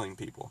comfortable killing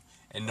people,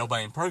 and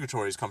nobody in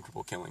Purgatory is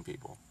comfortable killing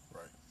people.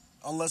 Right.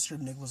 Unless you're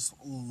Nicholas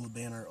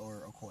Banner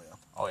or Okoya.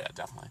 Oh yeah,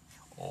 definitely.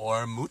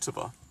 Or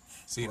Mutaba.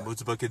 See, right.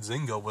 Mutaba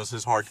Kizingo was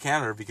his hard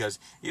counter because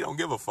he don't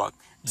give a fuck.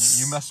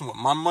 You messing with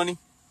my money?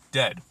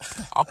 Dead.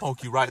 I'll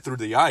poke you right through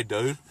the eye,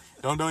 dude.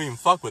 Don't even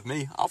fuck with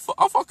me. I'll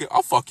fuck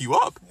you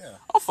up. Yeah.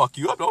 I'll fuck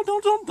you up.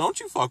 Don't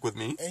you fuck with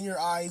me. In your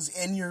eyes,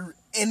 in your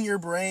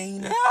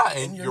brain. Yeah,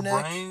 in your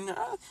brain.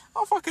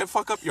 I'll fucking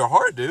fuck up your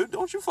heart, dude.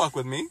 Don't you fuck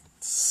with me.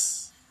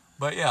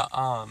 But yeah,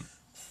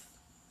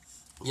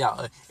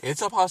 yeah,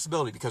 it's a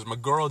possibility because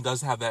Meguro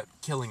does have that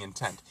killing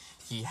intent.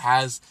 He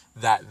has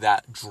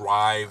that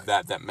drive,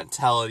 that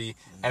mentality,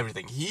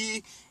 everything.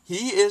 He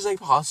is a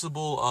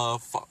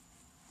possible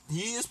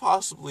he is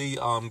possibly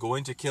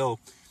going to kill.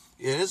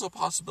 It is a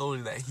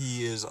possibility that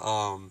he is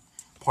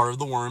part of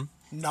the worm.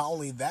 Not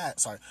only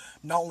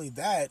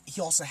that,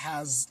 he also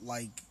has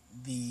like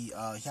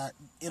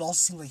it also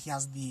seems like he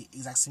has the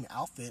exact same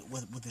outfit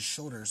with his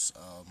shoulders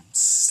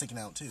sticking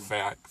out too.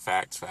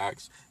 Facts.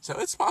 So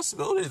it's a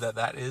possibility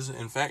that is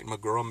in fact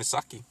Meguro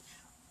Misaki,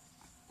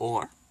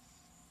 or,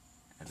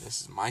 and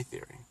this is my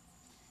theory,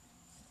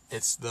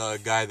 it's the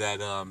guy that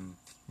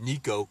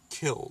Nico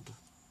killed.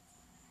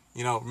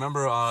 You know,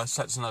 remember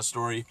Setsuna's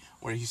story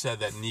where he said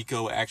that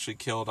Nico actually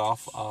killed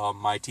off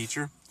my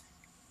teacher,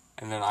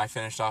 and then I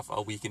finished off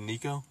a weakened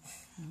Nico?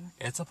 Mm-hmm.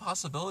 It's a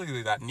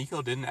possibility that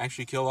Nico didn't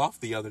actually kill off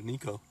the other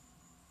Nico.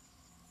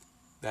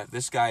 That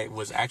this guy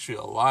was actually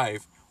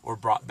alive or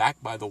brought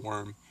back by the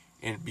worm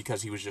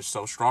because he was just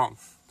so strong.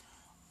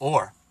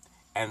 Or,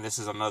 and this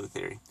is another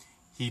theory,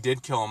 he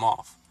did kill him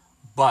off,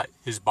 but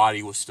his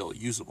body was still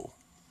usable.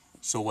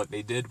 So what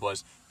they did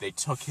was they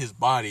took his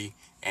body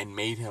and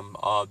made him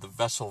the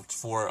vessel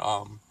for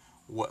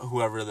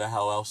whoever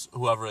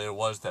it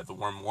was that the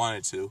worm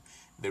wanted to.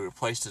 They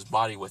replaced his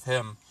body with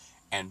him,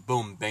 and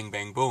boom, bang,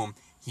 bang, boom,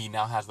 he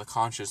now has the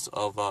conscience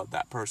of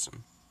that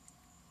person.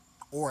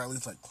 Or at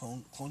least like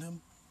clone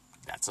him.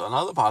 That's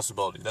another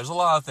possibility. There's a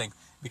lot of things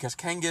because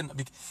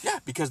Kengan,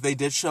 because they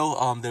did show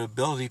the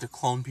ability to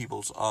clone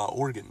people's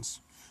organs.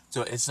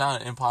 So it's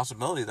not an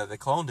impossibility that they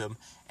cloned him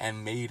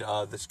and made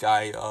this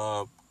guy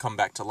come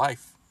back to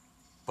life,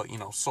 but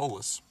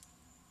soulless.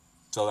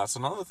 So that's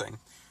another thing.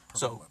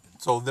 Perfect weapon.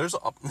 So there's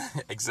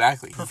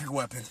exactly Perfect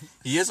weapon.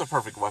 He is a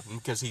perfect weapon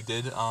because he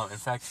did, in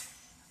fact,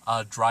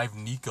 drive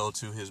Nico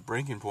to his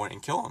breaking point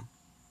and kill him.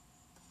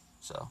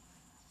 So,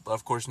 but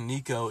of course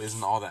Nico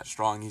isn't all that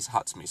strong. He's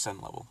Hatsumi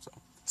Sen level, so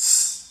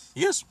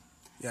he is.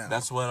 Yeah.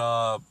 That's what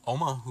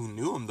Oma, who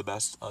knew him the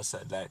best,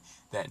 said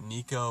that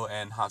Nico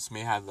and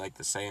Hatsumi had like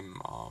the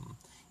same.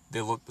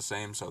 They looked the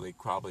same, so they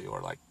probably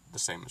were like the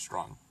same as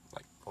strong,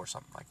 like or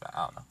something like that.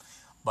 I don't know,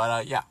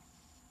 but yeah.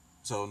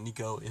 So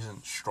Nico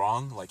isn't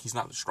strong, like he's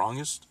not the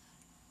strongest,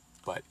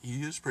 but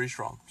he is pretty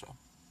strong. So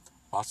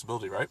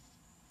possibility, right?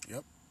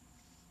 Yep.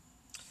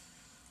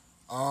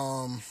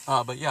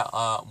 But yeah,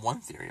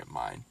 one theory of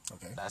mine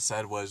that I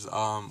said was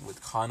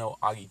with Kano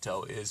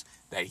Agito is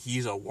that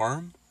he's a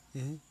worm,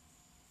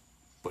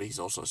 but he's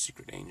also a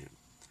secret agent.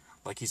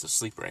 Like he's a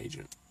sleeper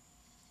agent.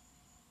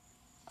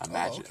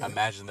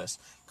 Imagine this.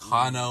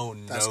 Kano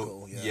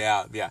cool,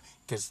 yeah,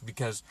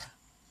 because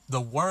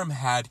the worm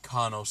had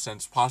Kano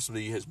since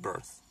possibly his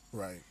birth.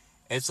 Right.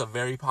 It's a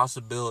very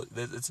possibility.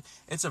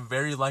 It's a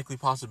very likely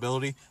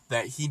possibility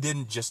that he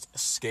didn't just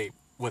escape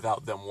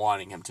without them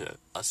wanting him to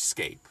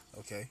escape.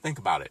 Okay. Think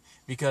about it.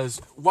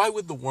 Because why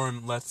would the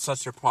worm let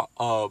such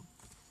a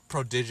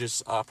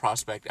prodigious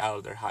prospect out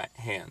of their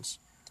hands?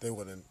 They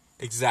wouldn't.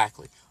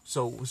 Exactly.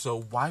 So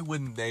why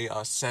wouldn't they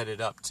set it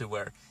up to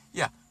where,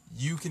 yeah,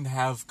 you can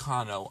have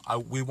Kano.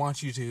 We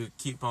want you to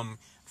keep him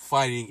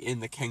fighting in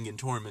the Kengan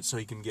tournament so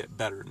he can get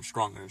better and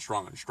stronger and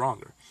stronger and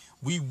stronger.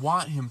 We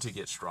want him to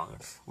get stronger.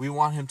 We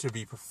want him to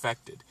be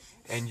perfected.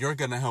 And you're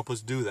going to help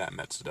us do that,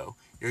 Metsudo.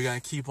 You're going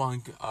to keep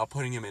on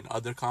putting him in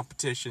other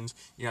competitions.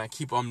 You're going to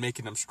keep on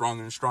making him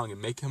stronger and stronger.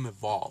 Make him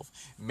evolve.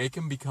 Make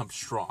him become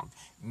strong.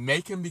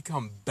 Make him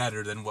become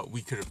better than what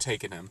we could have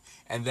taken him.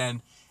 And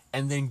then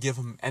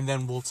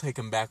we'll take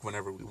him back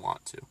whenever we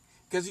want to.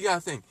 Because you got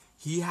to think,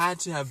 he had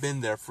to have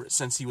been there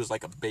since he was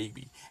like a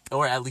baby.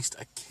 Or at least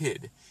a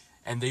kid.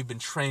 And they've been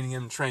training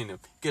him.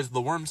 Because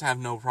the worms have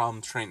no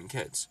problem training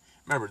kids.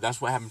 Remember,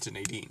 that's what happened to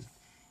Nadine.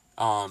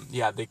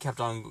 Yeah, they kept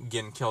on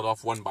getting killed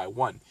off one by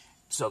one.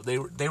 So they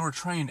were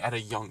trained at a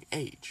young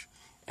age.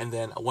 And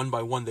then one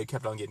by one they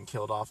kept on getting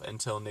killed off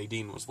until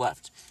Nadine was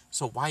left.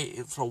 So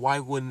why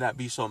wouldn't that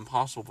be so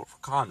impossible for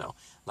Kano?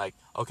 Like,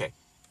 okay,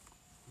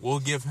 we'll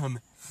give him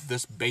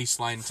this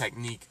baseline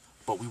technique,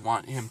 but we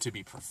want him to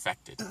be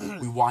perfected.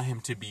 We want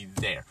him to be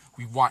there.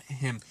 We want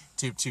him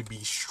to be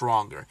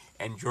stronger.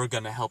 And you're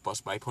going to help us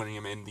by putting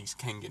him in these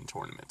Kengan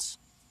tournaments.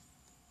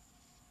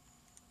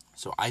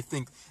 So I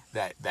think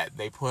that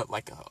they put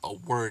like a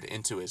word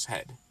into his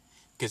head.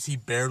 Because he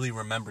barely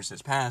remembers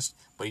his past,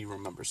 but he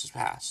remembers his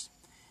past.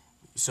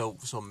 So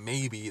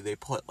maybe they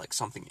put like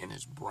something in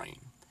his brain.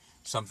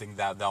 Something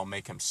that'll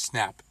make him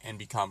snap and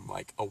become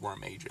like a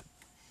worm agent.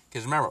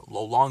 Because remember,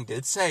 Lo Long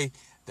did say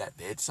that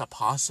it's a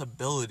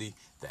possibility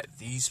that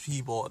these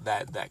people,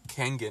 that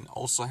Kengan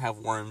also have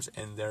worms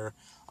in their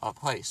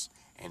place.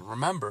 And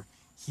remember,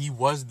 he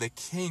was the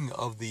king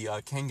of the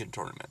Kengan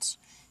tournaments.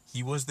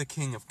 He was the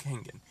king of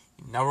Kengan.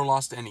 He never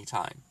lost any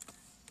time.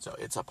 So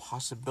it's a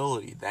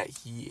possibility that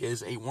he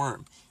is a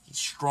worm. He's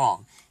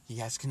strong. He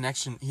has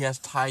connection. He has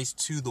ties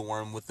to the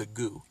worm with the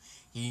goo.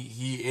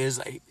 It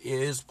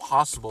is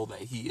possible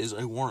that he is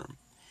a worm,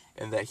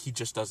 and that he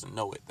just doesn't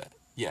know it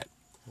yet.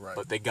 Right.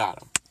 But they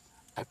got him.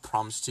 I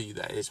promise to you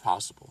that it is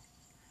possible.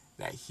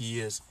 That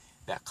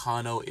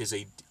Kano is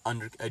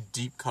a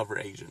deep cover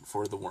agent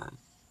for the worm.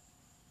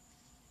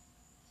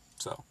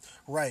 So.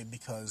 Right,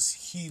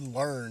 because he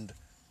learned.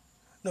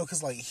 No,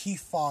 because like he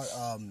fought.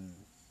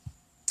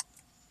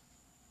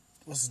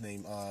 What's his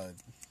name?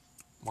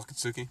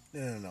 Wakatsuki?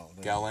 No.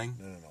 Galang?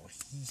 No.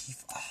 He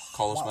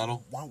Colossus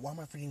Metal? Why am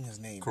I forgetting his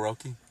name?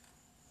 Kuroki?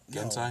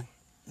 Gensai?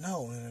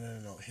 No.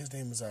 His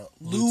name is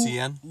Lu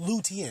Tien?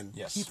 Lu Tien.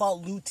 Yes. He fought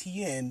Lu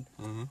Tien,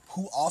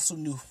 who also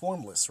knew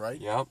Formless, right?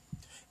 Yep.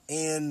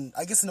 And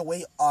I guess in a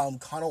way,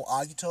 Kano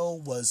Agito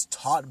was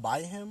taught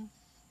by him.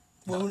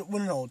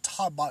 No,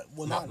 taught by.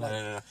 Well,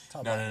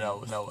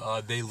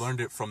 No. They learned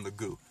it from the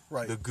goo.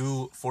 Right. The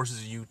goo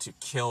forces you to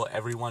kill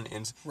everyone.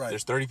 Right.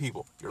 There's 30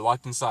 people. You're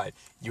locked inside.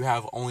 You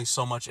have only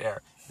so much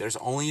air. There's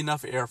only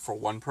enough air for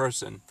one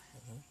person.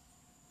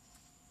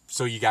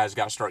 So you guys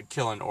got to start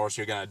killing, or else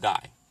you're gonna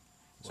die.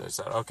 So it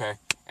said, okay,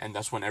 and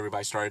that's when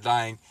everybody started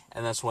dying,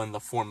 and that's when the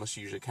Formless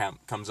usually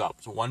comes up.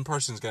 So one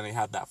person's gonna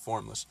have that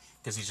Formless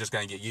because he's just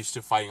gonna get used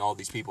to fighting all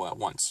these people at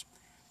once.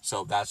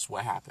 So that's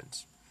what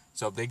happens.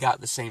 So they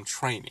got the same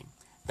training.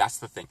 That's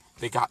the thing.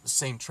 They got the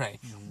same training.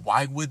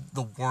 Why would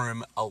the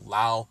worm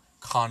allow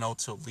Kano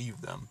to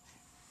leave them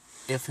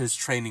if his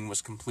training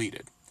was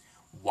completed?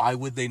 Why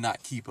would they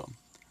not keep him?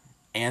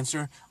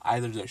 Answer,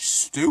 either they're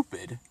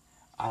stupid,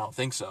 I don't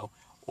think so,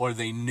 or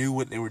they knew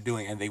what they were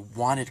doing and they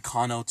wanted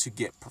Kano to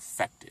get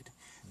perfected.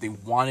 They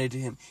wanted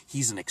him,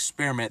 he's an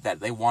experiment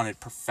that they wanted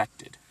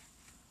perfected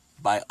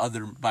by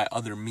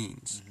other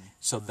means.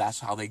 So that's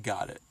how they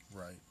got it.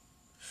 Right.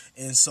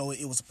 And so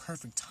it was a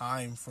perfect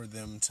time for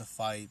them to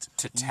fight.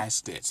 To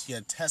test it. Yeah,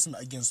 test him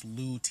against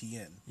Lu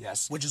Tien.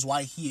 Yes. Which is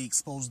why he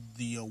exposed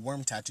the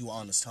worm tattoo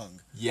on his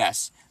tongue.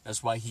 Yes.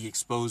 That's why he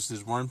exposed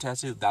his worm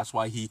tattoo. That's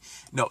why he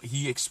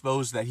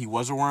exposed that he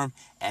was a worm,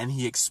 and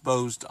he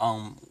exposed,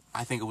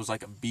 I think it was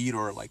like a bead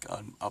or like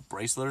a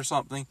bracelet or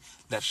something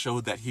that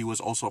showed that he was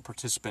also a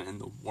participant in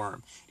the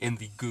worm, in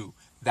the goo.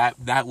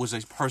 That was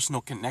a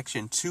personal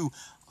connection to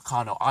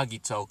Kano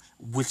Agito,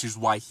 which is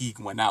why he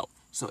went out.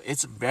 So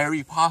it's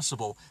very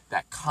possible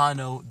that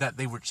that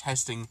they were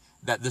testing,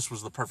 that this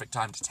was the perfect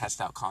time to test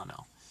out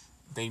Kano.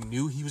 They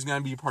knew he was going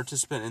to be a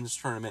participant in this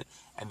tournament,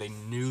 and they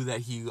knew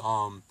that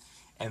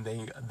and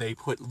they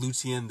put Lu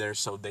Tien there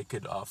so they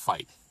could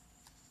fight.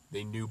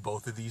 They knew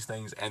both of these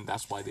things, and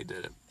that's why they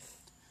did it.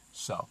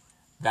 So,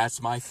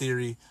 that's my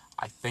theory.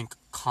 I think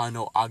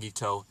Kano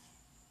Agito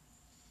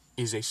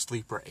is a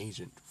sleeper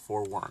agent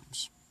for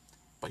worms,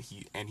 but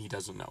he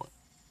doesn't know it.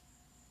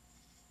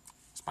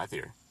 It's my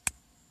theory.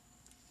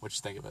 What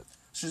you think of it?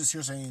 So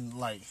you're saying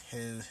like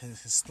his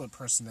split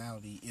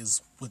personality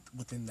is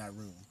within that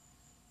room.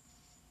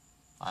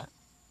 What?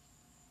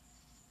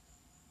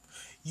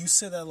 You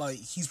said that like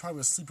he's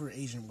probably a sleeper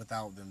agent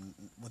without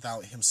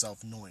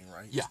himself knowing,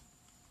 right? Yeah.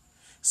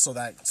 So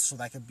that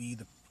could be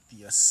the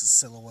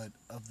silhouette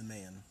of the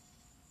man.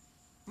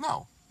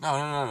 No,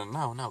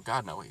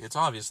 God, no. It's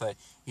obvious that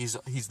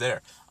he's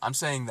there. I'm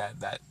saying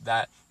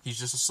that he's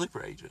just a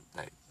sleeper agent.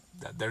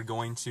 That they're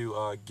going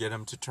to get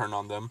him to turn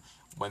on them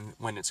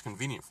when it's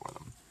convenient for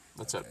them.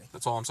 That's okay. it.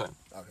 That's all I'm saying.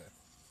 Okay.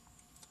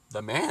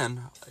 The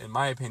man, in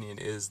my opinion,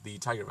 is the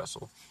Tiger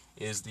Vessel.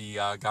 Is the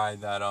guy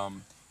that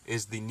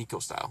is the Nico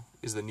style.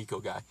 Is the Nico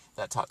guy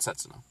that taught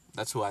Setsuna.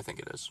 That's who I think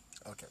it is.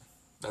 Okay.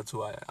 That's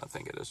who I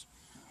think it is.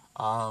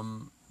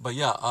 But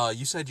yeah,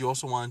 you said you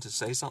also wanted to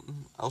say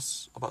something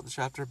else about the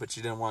chapter, but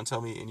you didn't want to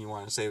tell me, and you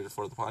wanted to save it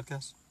for the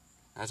podcast.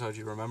 I told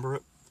you remember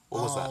it.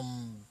 What was that?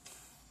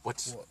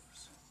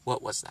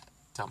 What was that?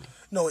 Tell me.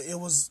 It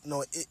was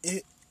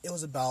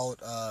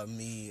about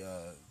me.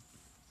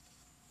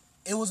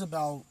 It was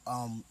about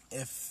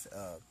if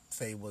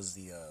Faye was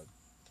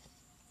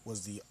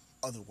the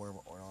other worm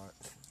or not.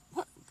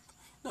 What?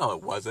 No,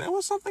 it wasn't. It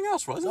was something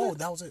else, wasn't it? No,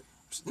 that was it.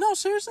 No,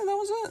 seriously, that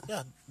was it.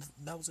 Yeah,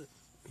 that was it.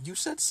 You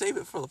said save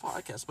it for the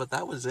podcast, but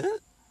that was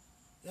it?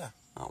 Yeah.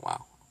 Oh,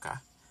 wow. Okay. I'm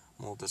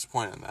a little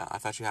disappointed in that. I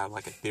thought you had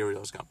like a theory that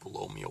was going to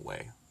blow me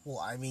away. Well,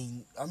 I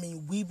mean,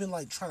 we've been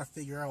like trying to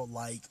figure out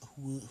like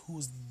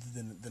who's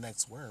the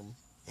next worm.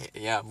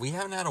 Yeah, we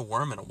haven't had a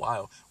worm in a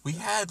while. We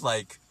had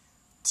like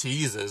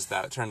teases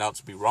that turned out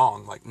to be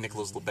wrong, like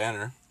Nicholas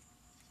LeBanner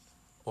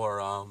or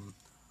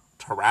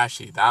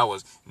Tarashi. That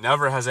was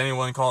never has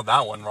anyone called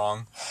that one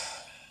wrong.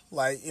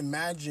 Like,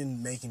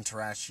 imagine making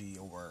Tarashi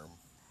a worm.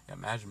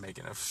 Imagine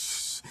making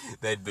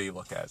they'd be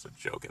looked at as a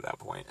joke at that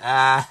point.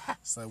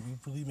 So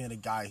we made a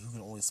guy who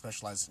can only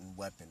specialize in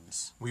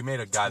weapons. We made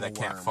a guy that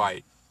can't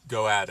fight.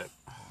 Go at it.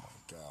 Oh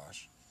my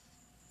gosh.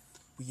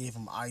 We gave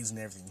him eyes and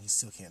everything. He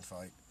still can't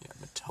fight. Yeah,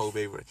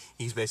 Matobe.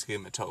 He's basically a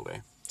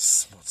Matobe.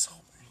 So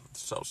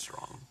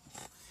strong.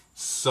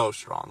 So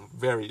strong.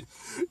 Very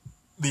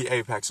the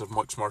apex of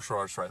mixed martial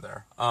arts right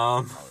there.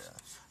 Oh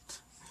yeah.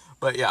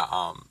 But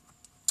yeah,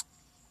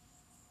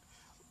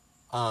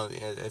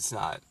 it's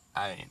not.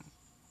 I mean,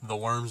 the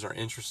worms are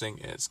interesting.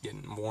 It's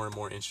getting more and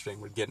more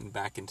interesting. We're getting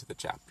back into the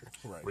chapter.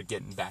 Right. We're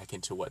getting back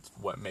into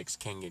what makes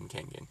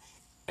Kengan,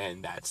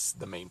 and that's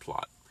the main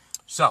plot.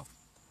 So,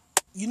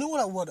 you know what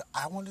I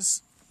want to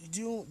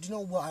do? You know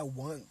what I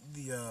want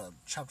the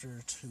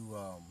chapter to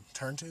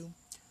turn to?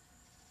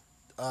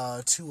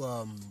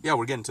 Yeah,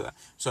 we're getting to that.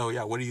 So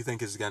yeah, what do you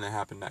think is gonna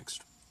happen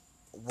next?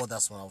 Well,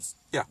 that's what I was.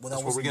 Yeah,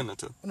 that's what we're getting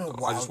into. No,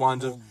 so I just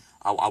wanted to.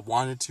 I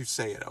wanted to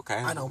say it, okay?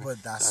 I know,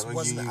 but that's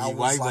wasn't.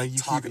 Why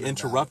you keep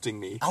interrupting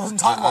me? I wasn't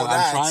talking about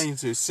that. I'm trying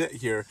to sit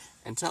here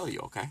and tell you,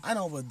 okay? I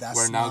know, but that's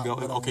we're now not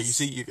going. Okay, was... you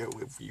see,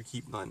 you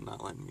keep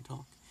not letting me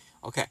talk.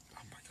 Okay.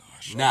 Oh my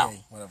gosh. Now,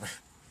 okay, whatever.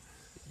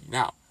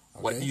 Now,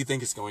 what do you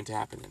think is going to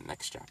happen in the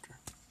next chapter?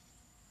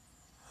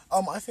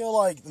 I feel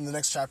like in the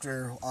next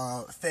chapter,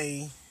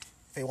 Fei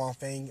Wong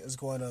Feng is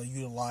going to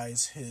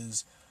utilize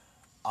his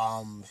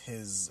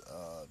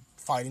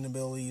fighting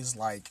abilities,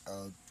 like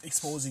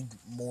exposing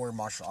more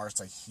martial arts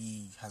that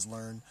he has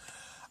learned.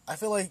 I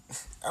feel like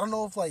I don't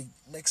know if like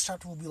next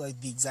chapter will be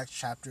like the exact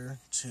chapter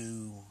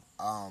to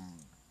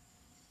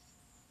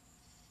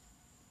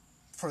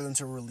for them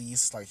to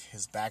release like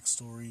his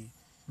backstory.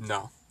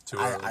 No, too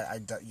early.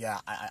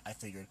 I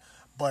figured,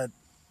 but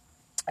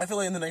I feel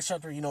like in the next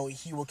chapter, you know,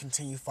 he will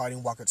continue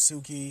fighting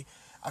Wakatsuki.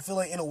 I feel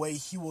like in a way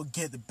he will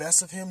get the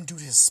best of him due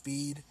to his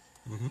speed.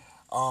 Mm-hmm.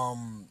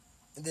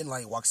 And then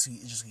like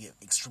Wakatsuki is just gonna get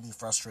extremely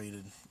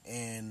frustrated,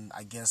 and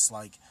I guess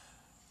like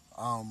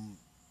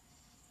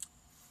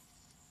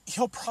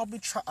he'll probably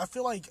try. I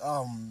feel like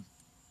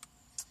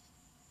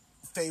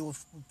Faye will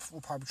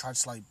probably try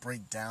to like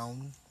break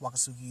down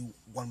Wakatsuki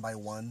one by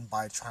one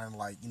by trying to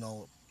like, you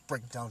know,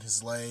 break down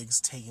his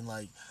legs, taking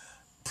like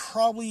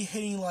probably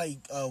hitting like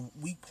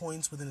weak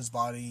points within his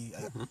body.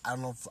 Mm-hmm. I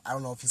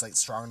don't know if he's like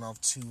strong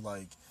enough to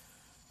like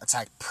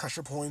attack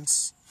pressure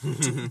points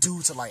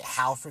due to like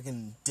how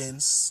freaking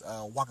dense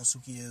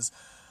Wakatsuki is.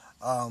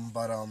 I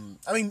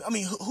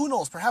mean, who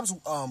knows? Perhaps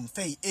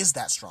Faye is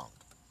that strong.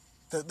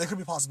 There could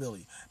be a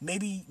possibility.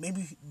 Maybe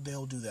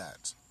they'll do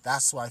that.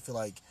 That's why I feel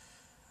like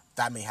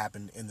that may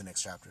happen in the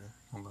next chapter.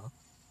 Okay.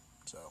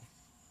 So,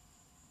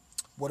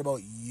 what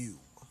about you?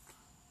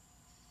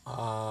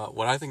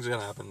 What I think is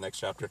gonna happen in the next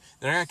chapter,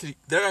 they're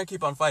gonna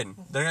keep on fighting.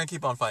 They're gonna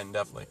keep on fighting,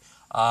 definitely.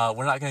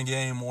 We're not gonna get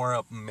any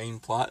more main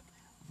plot.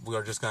 We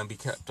are just gonna be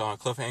kept on a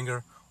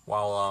cliffhanger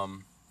while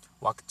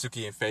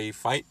Wakatsuki and Faye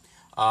fight.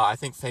 I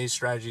think Faye's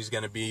strategy is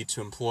gonna be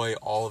to employ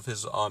all of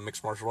his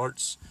mixed martial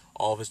arts,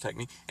 all of his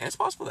technique, and it's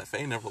possible that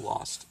Faye never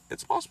lost.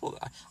 It's possible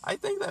that I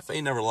think that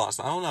Faye never lost.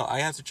 I don't know. I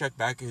have to check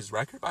back his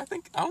record, but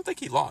I don't think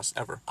he lost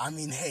ever. I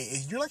mean, hey,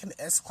 if you're like an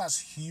S-class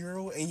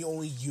hero and you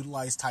only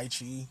utilize Tai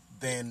Chi,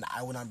 then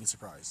I would not be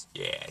surprised.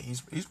 Yeah,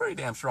 he's pretty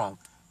damn strong.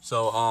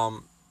 So,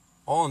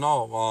 all in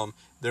all,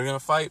 they're gonna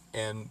fight,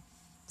 and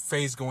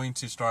Faye's going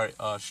to start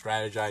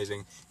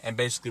strategizing and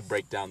basically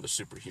break down the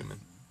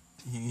superhuman.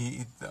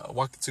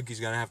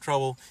 Wakatsuki's gonna have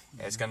trouble.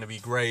 And it's gonna be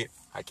great.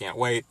 I can't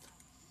wait.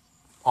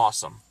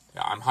 Awesome.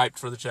 Yeah, I'm hyped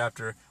for the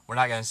chapter. We're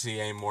not gonna see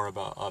any more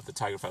of the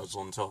Tiger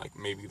Festival until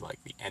maybe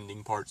the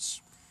ending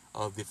parts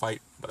of the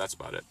fight, but that's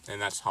about it.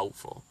 And that's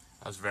hopeful.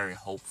 I was very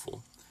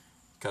hopeful.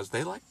 Because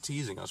they like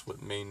teasing us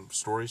with main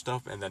story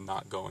stuff and then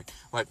not going.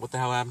 Like, what the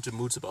hell happened to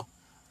Mutsuba? What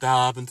the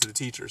hell happened to the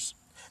teachers?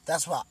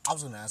 That's what I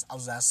was gonna ask. I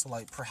was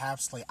asking,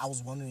 perhaps, I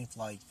was wondering if,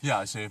 Yeah,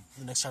 I see.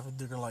 the next chapter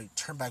they're gonna,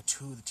 turn back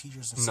to the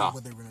teachers and see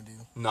what they're gonna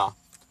do. No,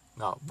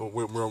 but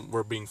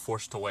we're being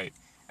forced to wait.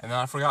 And then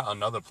I forgot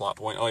another plot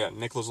point. Oh, yeah,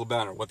 Nicholas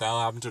LeBanner. What the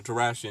hell happened to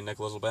Tarashi and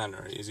Nicholas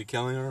LeBanner? Is he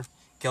killing her?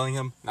 Killing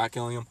him? Not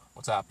killing him?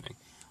 What's happening?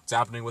 What's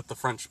happening with the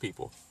French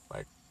people?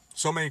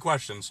 So many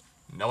questions.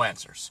 No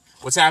answers.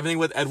 What's happening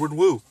with Edward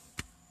Wu?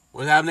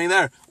 What's happening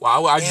there?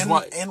 Well,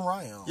 and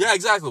Ryan. Yeah,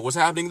 exactly. What's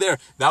happening there?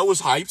 That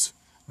was hyped.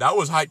 That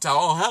was hyped to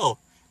all hell.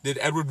 Did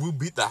Edward Wu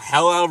beat the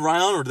hell out of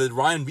Ryan, or did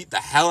Ryan beat the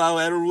hell out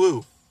of Edward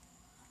Wu?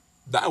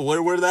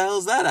 Where the hell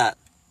is that at?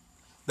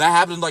 That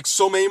happened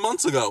so many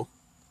months ago.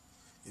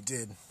 It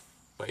did.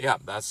 But yeah,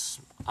 that's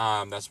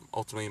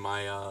ultimately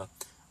my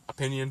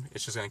opinion.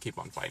 It's just gonna keep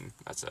on fighting.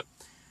 That's it.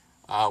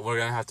 We're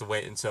gonna have to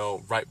wait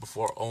until right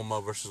before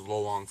Oma versus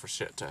Lolong for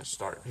shit to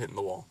start hitting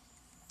the wall.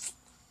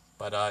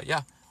 But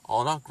yeah,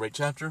 all in all, great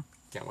chapter.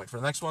 Can't wait for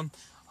the next one.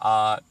 8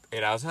 out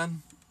of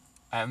 10.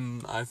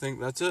 And I think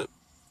that's it.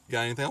 You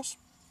got anything else?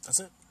 That's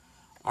it.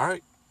 All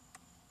right.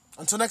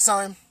 Until next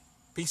time.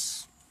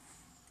 Peace.